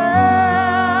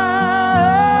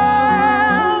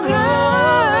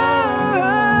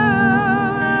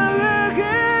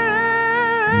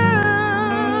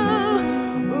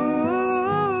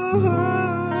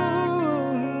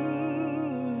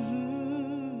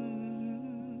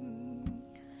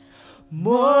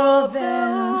more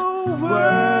than words.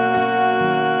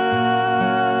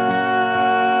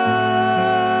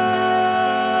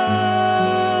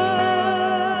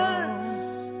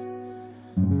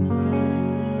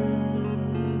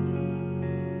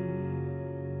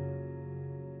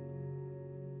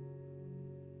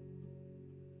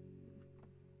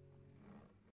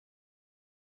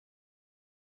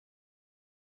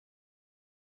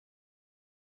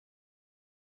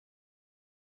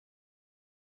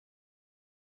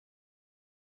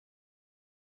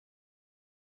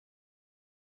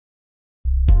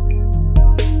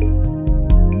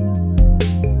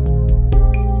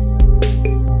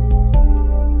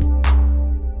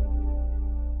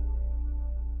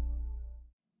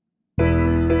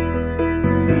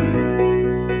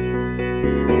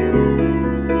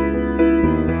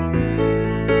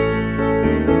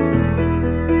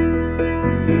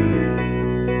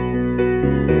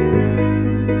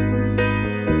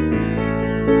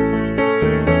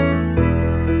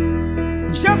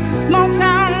 Just a small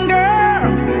town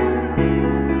girl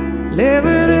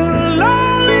living in a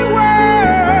lonely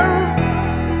world.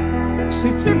 She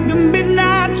took the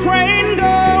midnight train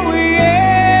going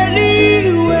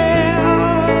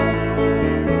anywhere.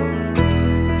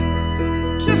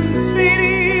 Just a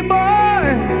city boy,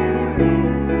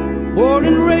 born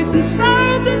and raised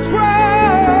inside the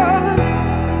truck.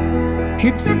 He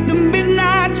took the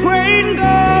midnight train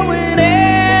going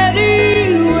anywhere.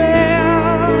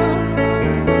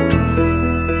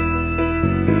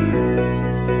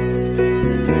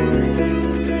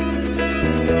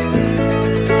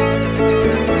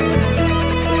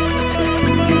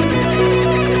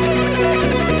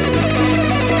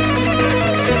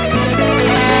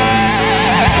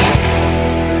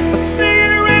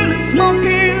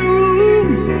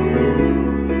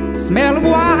 Smell of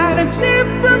wine and cheap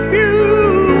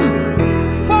perfume.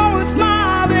 For a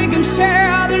smile they can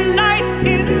share the night.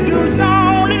 It goes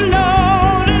on and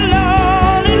on and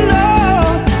on and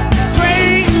on.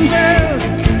 Strangers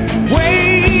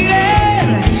waiting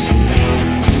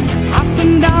up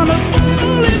and down the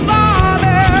boulevard.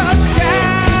 There are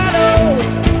shadows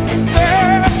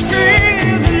searching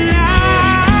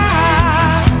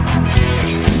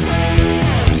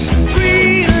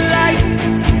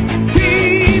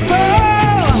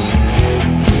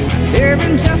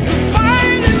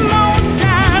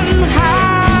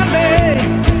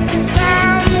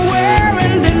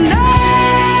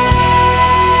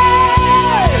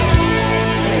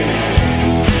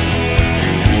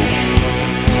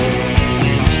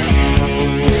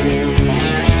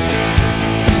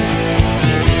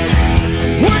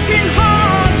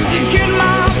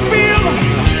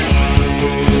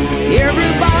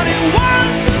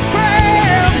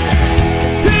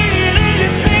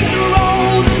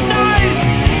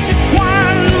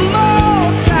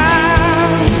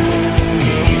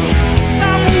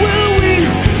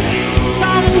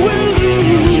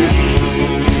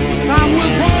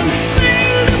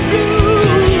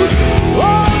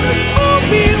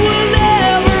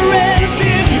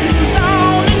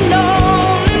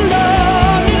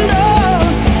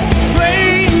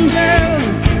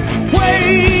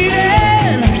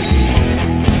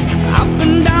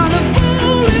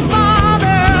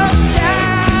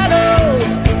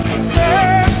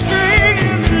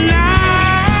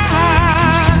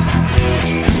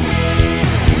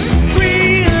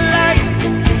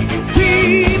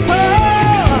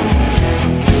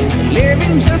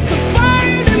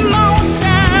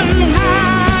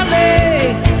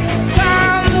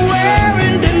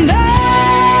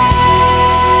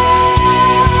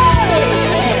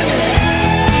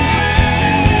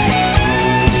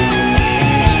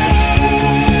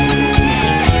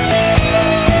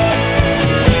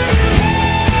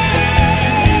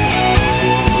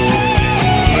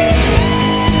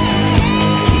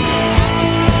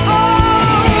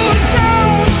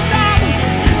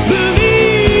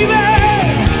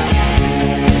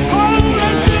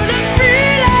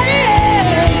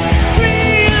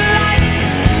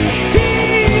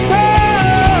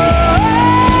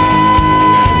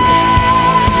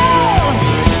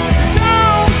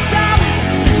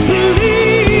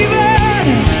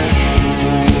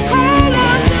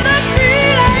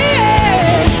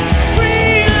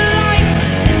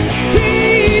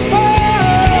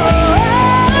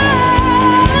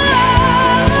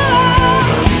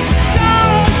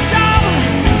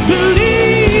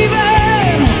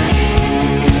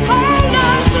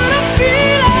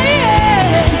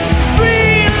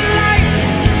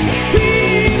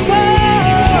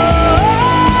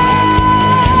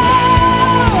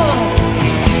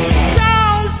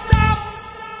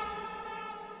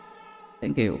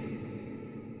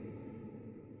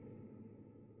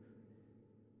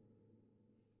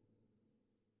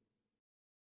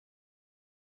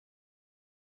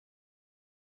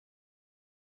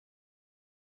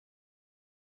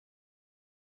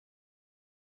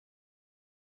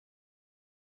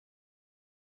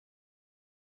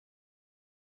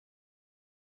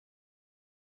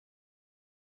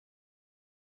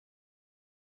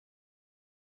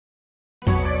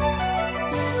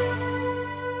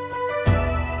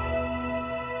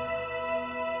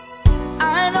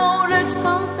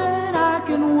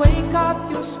up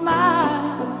your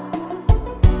smile.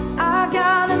 I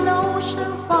got a notion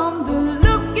from the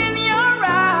look in your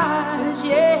eyes.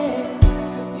 Yeah,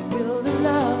 you build a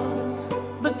love,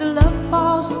 but the love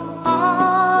falls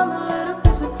on a little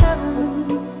piece of heaven,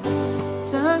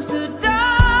 turns to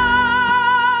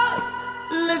dark.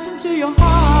 Listen to your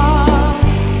heart,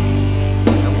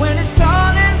 and when it's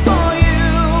calling for you,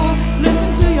 listen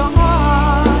to your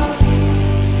heart.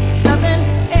 There's nothing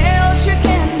else you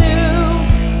can do.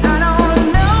 I don't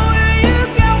know where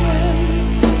you're going,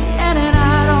 and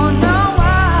I don't know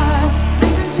why.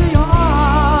 Listen to your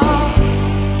heart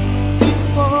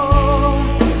before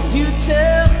you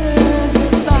tell her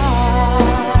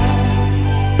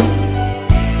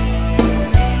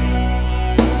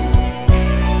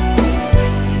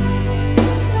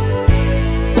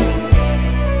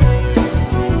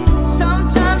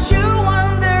sometimes you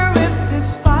wonder if this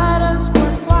fight is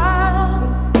worthwhile.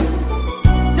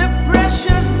 The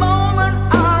precious moments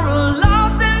are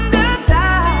lost in the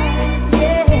tide.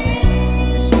 Yeah,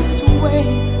 just walked away.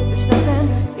 There's nothing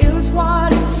else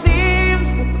what it seems.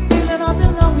 A feeling of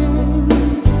belonging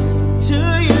to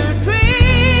your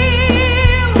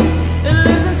dream. And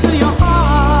listen to your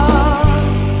heart,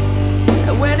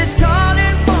 and when it's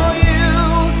calling for you,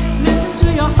 listen to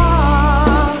your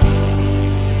heart.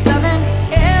 There's nothing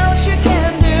else you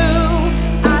can do.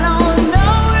 I don't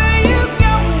know where you're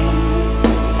going,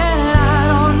 and I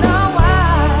don't know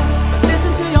why. But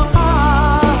listen to your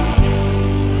heart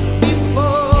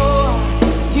before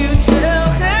you tell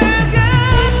her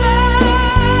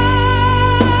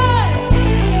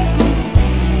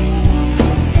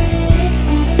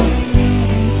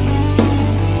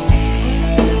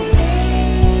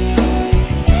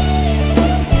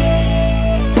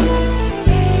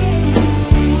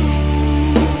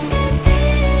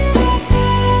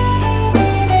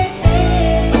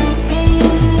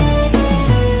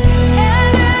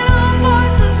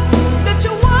voices that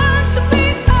you want to be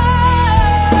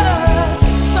heard.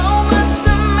 So much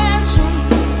to mention,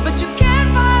 but you can't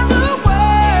find the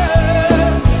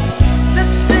words.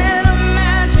 This is a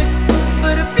magic,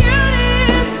 but a beauty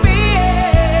is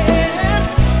being.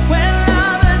 When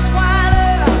love is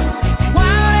wild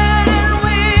and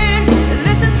weird.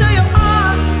 Listen to your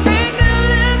heart, take a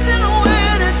listen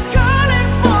when it's calling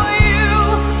for you.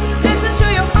 Listen to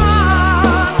your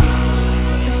heart.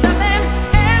 There's nothing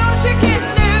else you can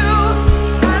do.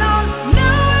 I don't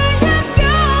know where you're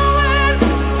going,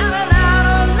 and I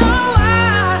don't know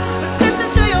why. But listen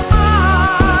to your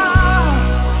heart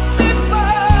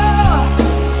before.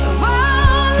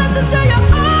 Listen to your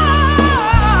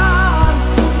heart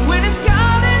when it's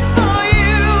calling for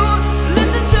you.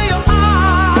 Listen to your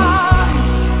heart.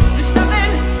 There's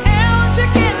nothing else you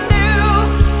can do.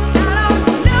 I don't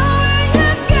know where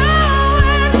you're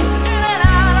going, and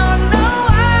I don't know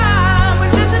why. But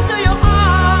listen to your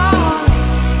heart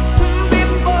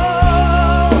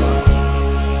before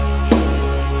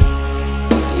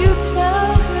you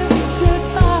tell her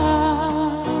goodbye.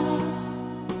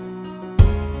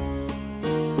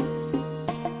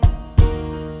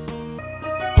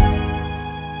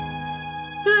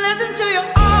 Listen to your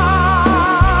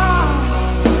heart.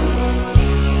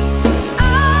 Oh,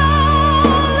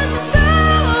 listen to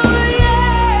it,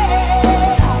 yeah.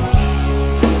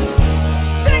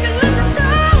 Take a listen to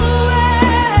it,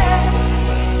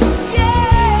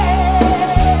 yeah.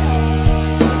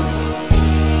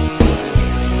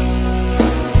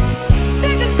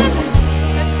 Take a listen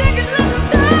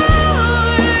to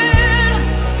it.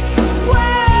 Whoa.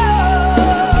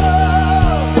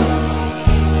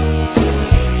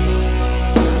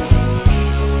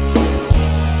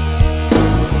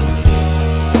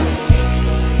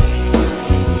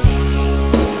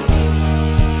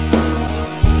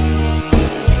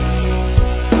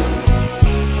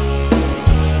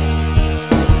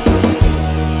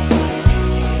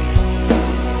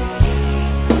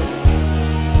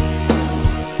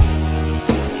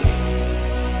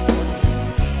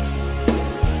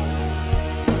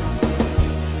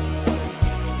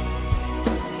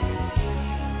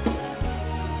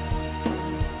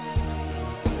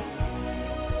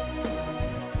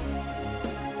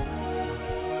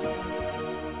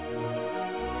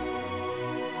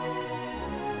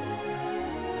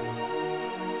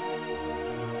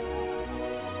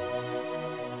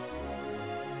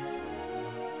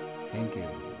 Thank you.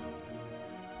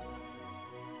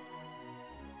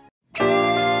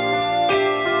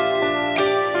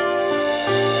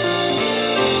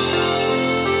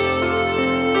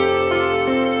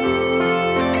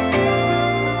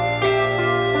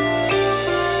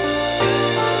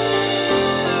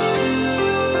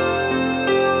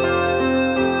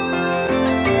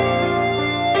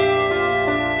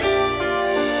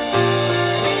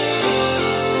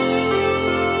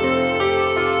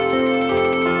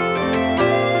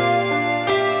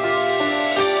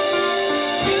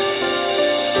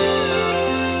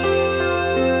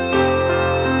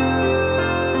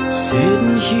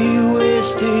 Sitting here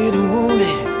wasted and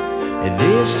wounded at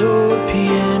this old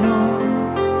piano,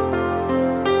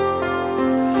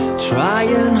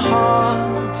 trying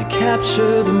hard to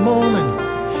capture the moment.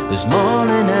 This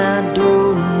morning I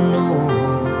don't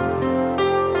know,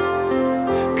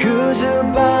 'cause a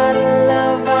bottle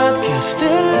of vodka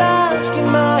still lodged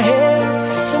in my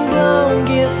head. Some blonde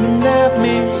gives me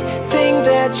nightmares, think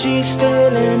that she's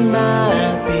still in my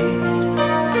bed.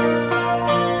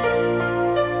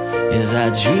 As I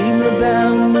dream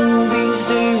about movies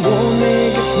they won't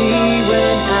make of me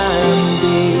when I'm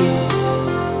dead.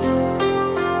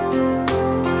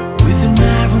 With an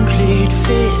ironclad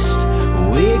fist,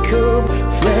 wake up,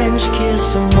 French kiss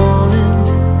the morning,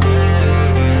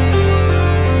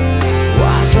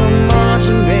 while some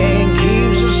marching band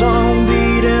keeps us on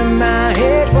beat in my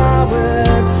head while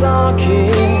we're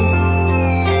talking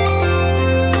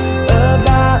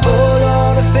about all of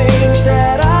the things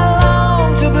that I long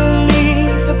to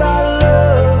believe about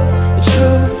love, the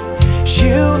truth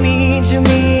you mean to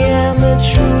me, and the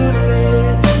truth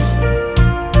is,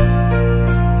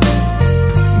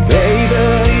 baby,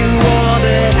 you are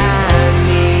that I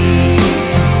need.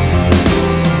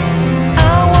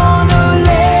 I wanna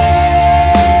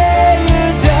lay you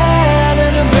down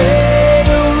in a bed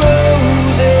of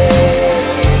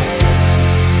roses.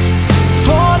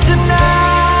 For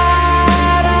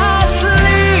tonight I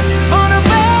sleep on a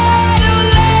bed of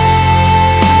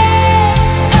lace.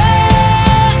 I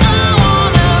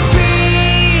wanna be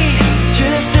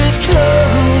just as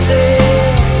close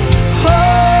as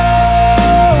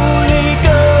Holy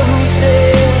Ghost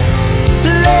is.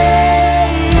 Lay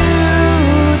you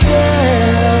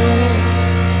down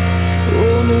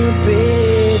on a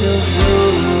bed of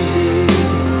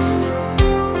roses.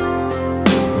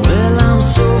 Well, I'm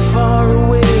so far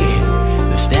away,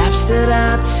 the steps that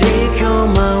I take on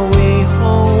my way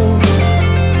home,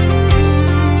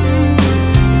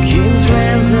 the king's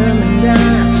ransom and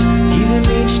dimes, even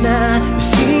each night you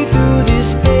see through this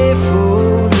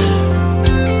barefoot.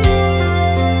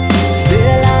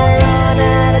 Still I run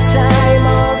out of time,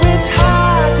 or it's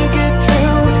hard to get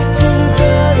through to the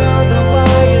bed on the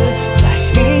wire, flies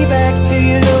me back to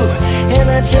you, and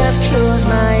I just close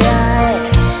my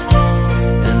eyes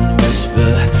and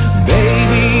whisper,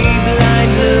 baby,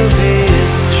 blind love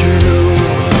is true.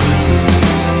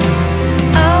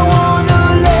 I wanna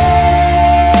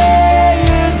lay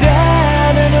you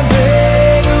down in a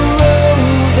bed of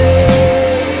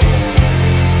roses.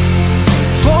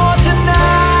 For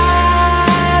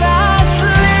tonight I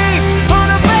sleep on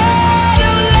a bed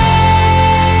of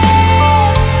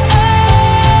lace. I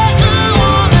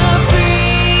wanna be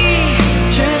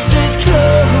just as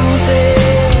close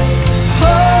as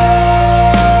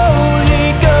Holy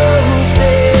Ghost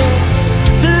is.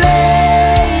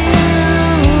 Lay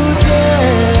you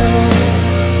down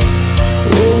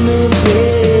on a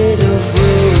bed of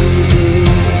roses.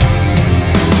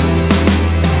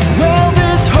 Well,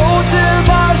 this hotel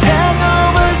bars,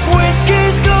 hangovers,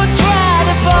 whiskey's go dry.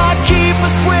 The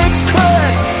barkeeper swigs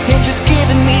crud and just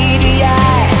giving me the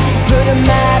eye. But I'm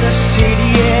out of city,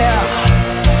 yeah.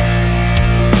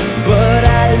 But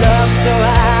I love so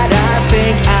hard, I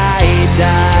think I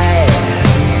die.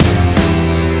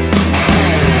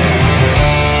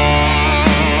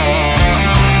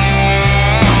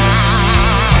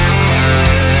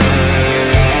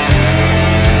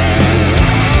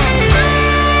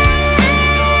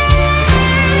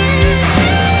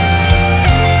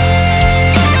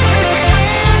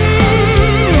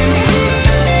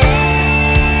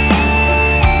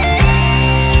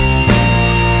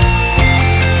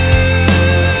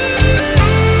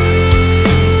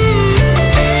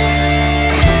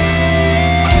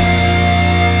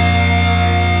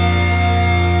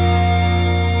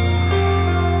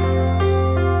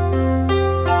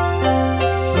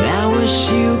 Now as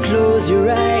you close your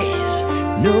eyes,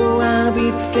 know I'll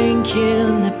be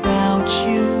thinking about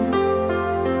you,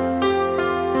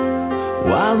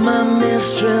 while my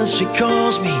mistress, she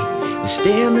calls me and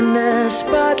stand in the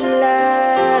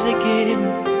spotlight again.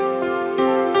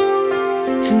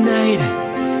 Tonight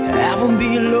I won't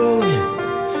be alone,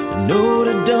 I know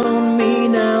that don't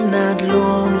mean I'm not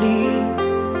lonely.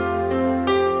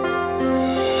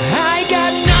 I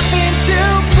got nothing to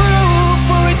prove,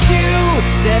 for it's you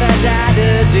that I die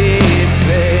today.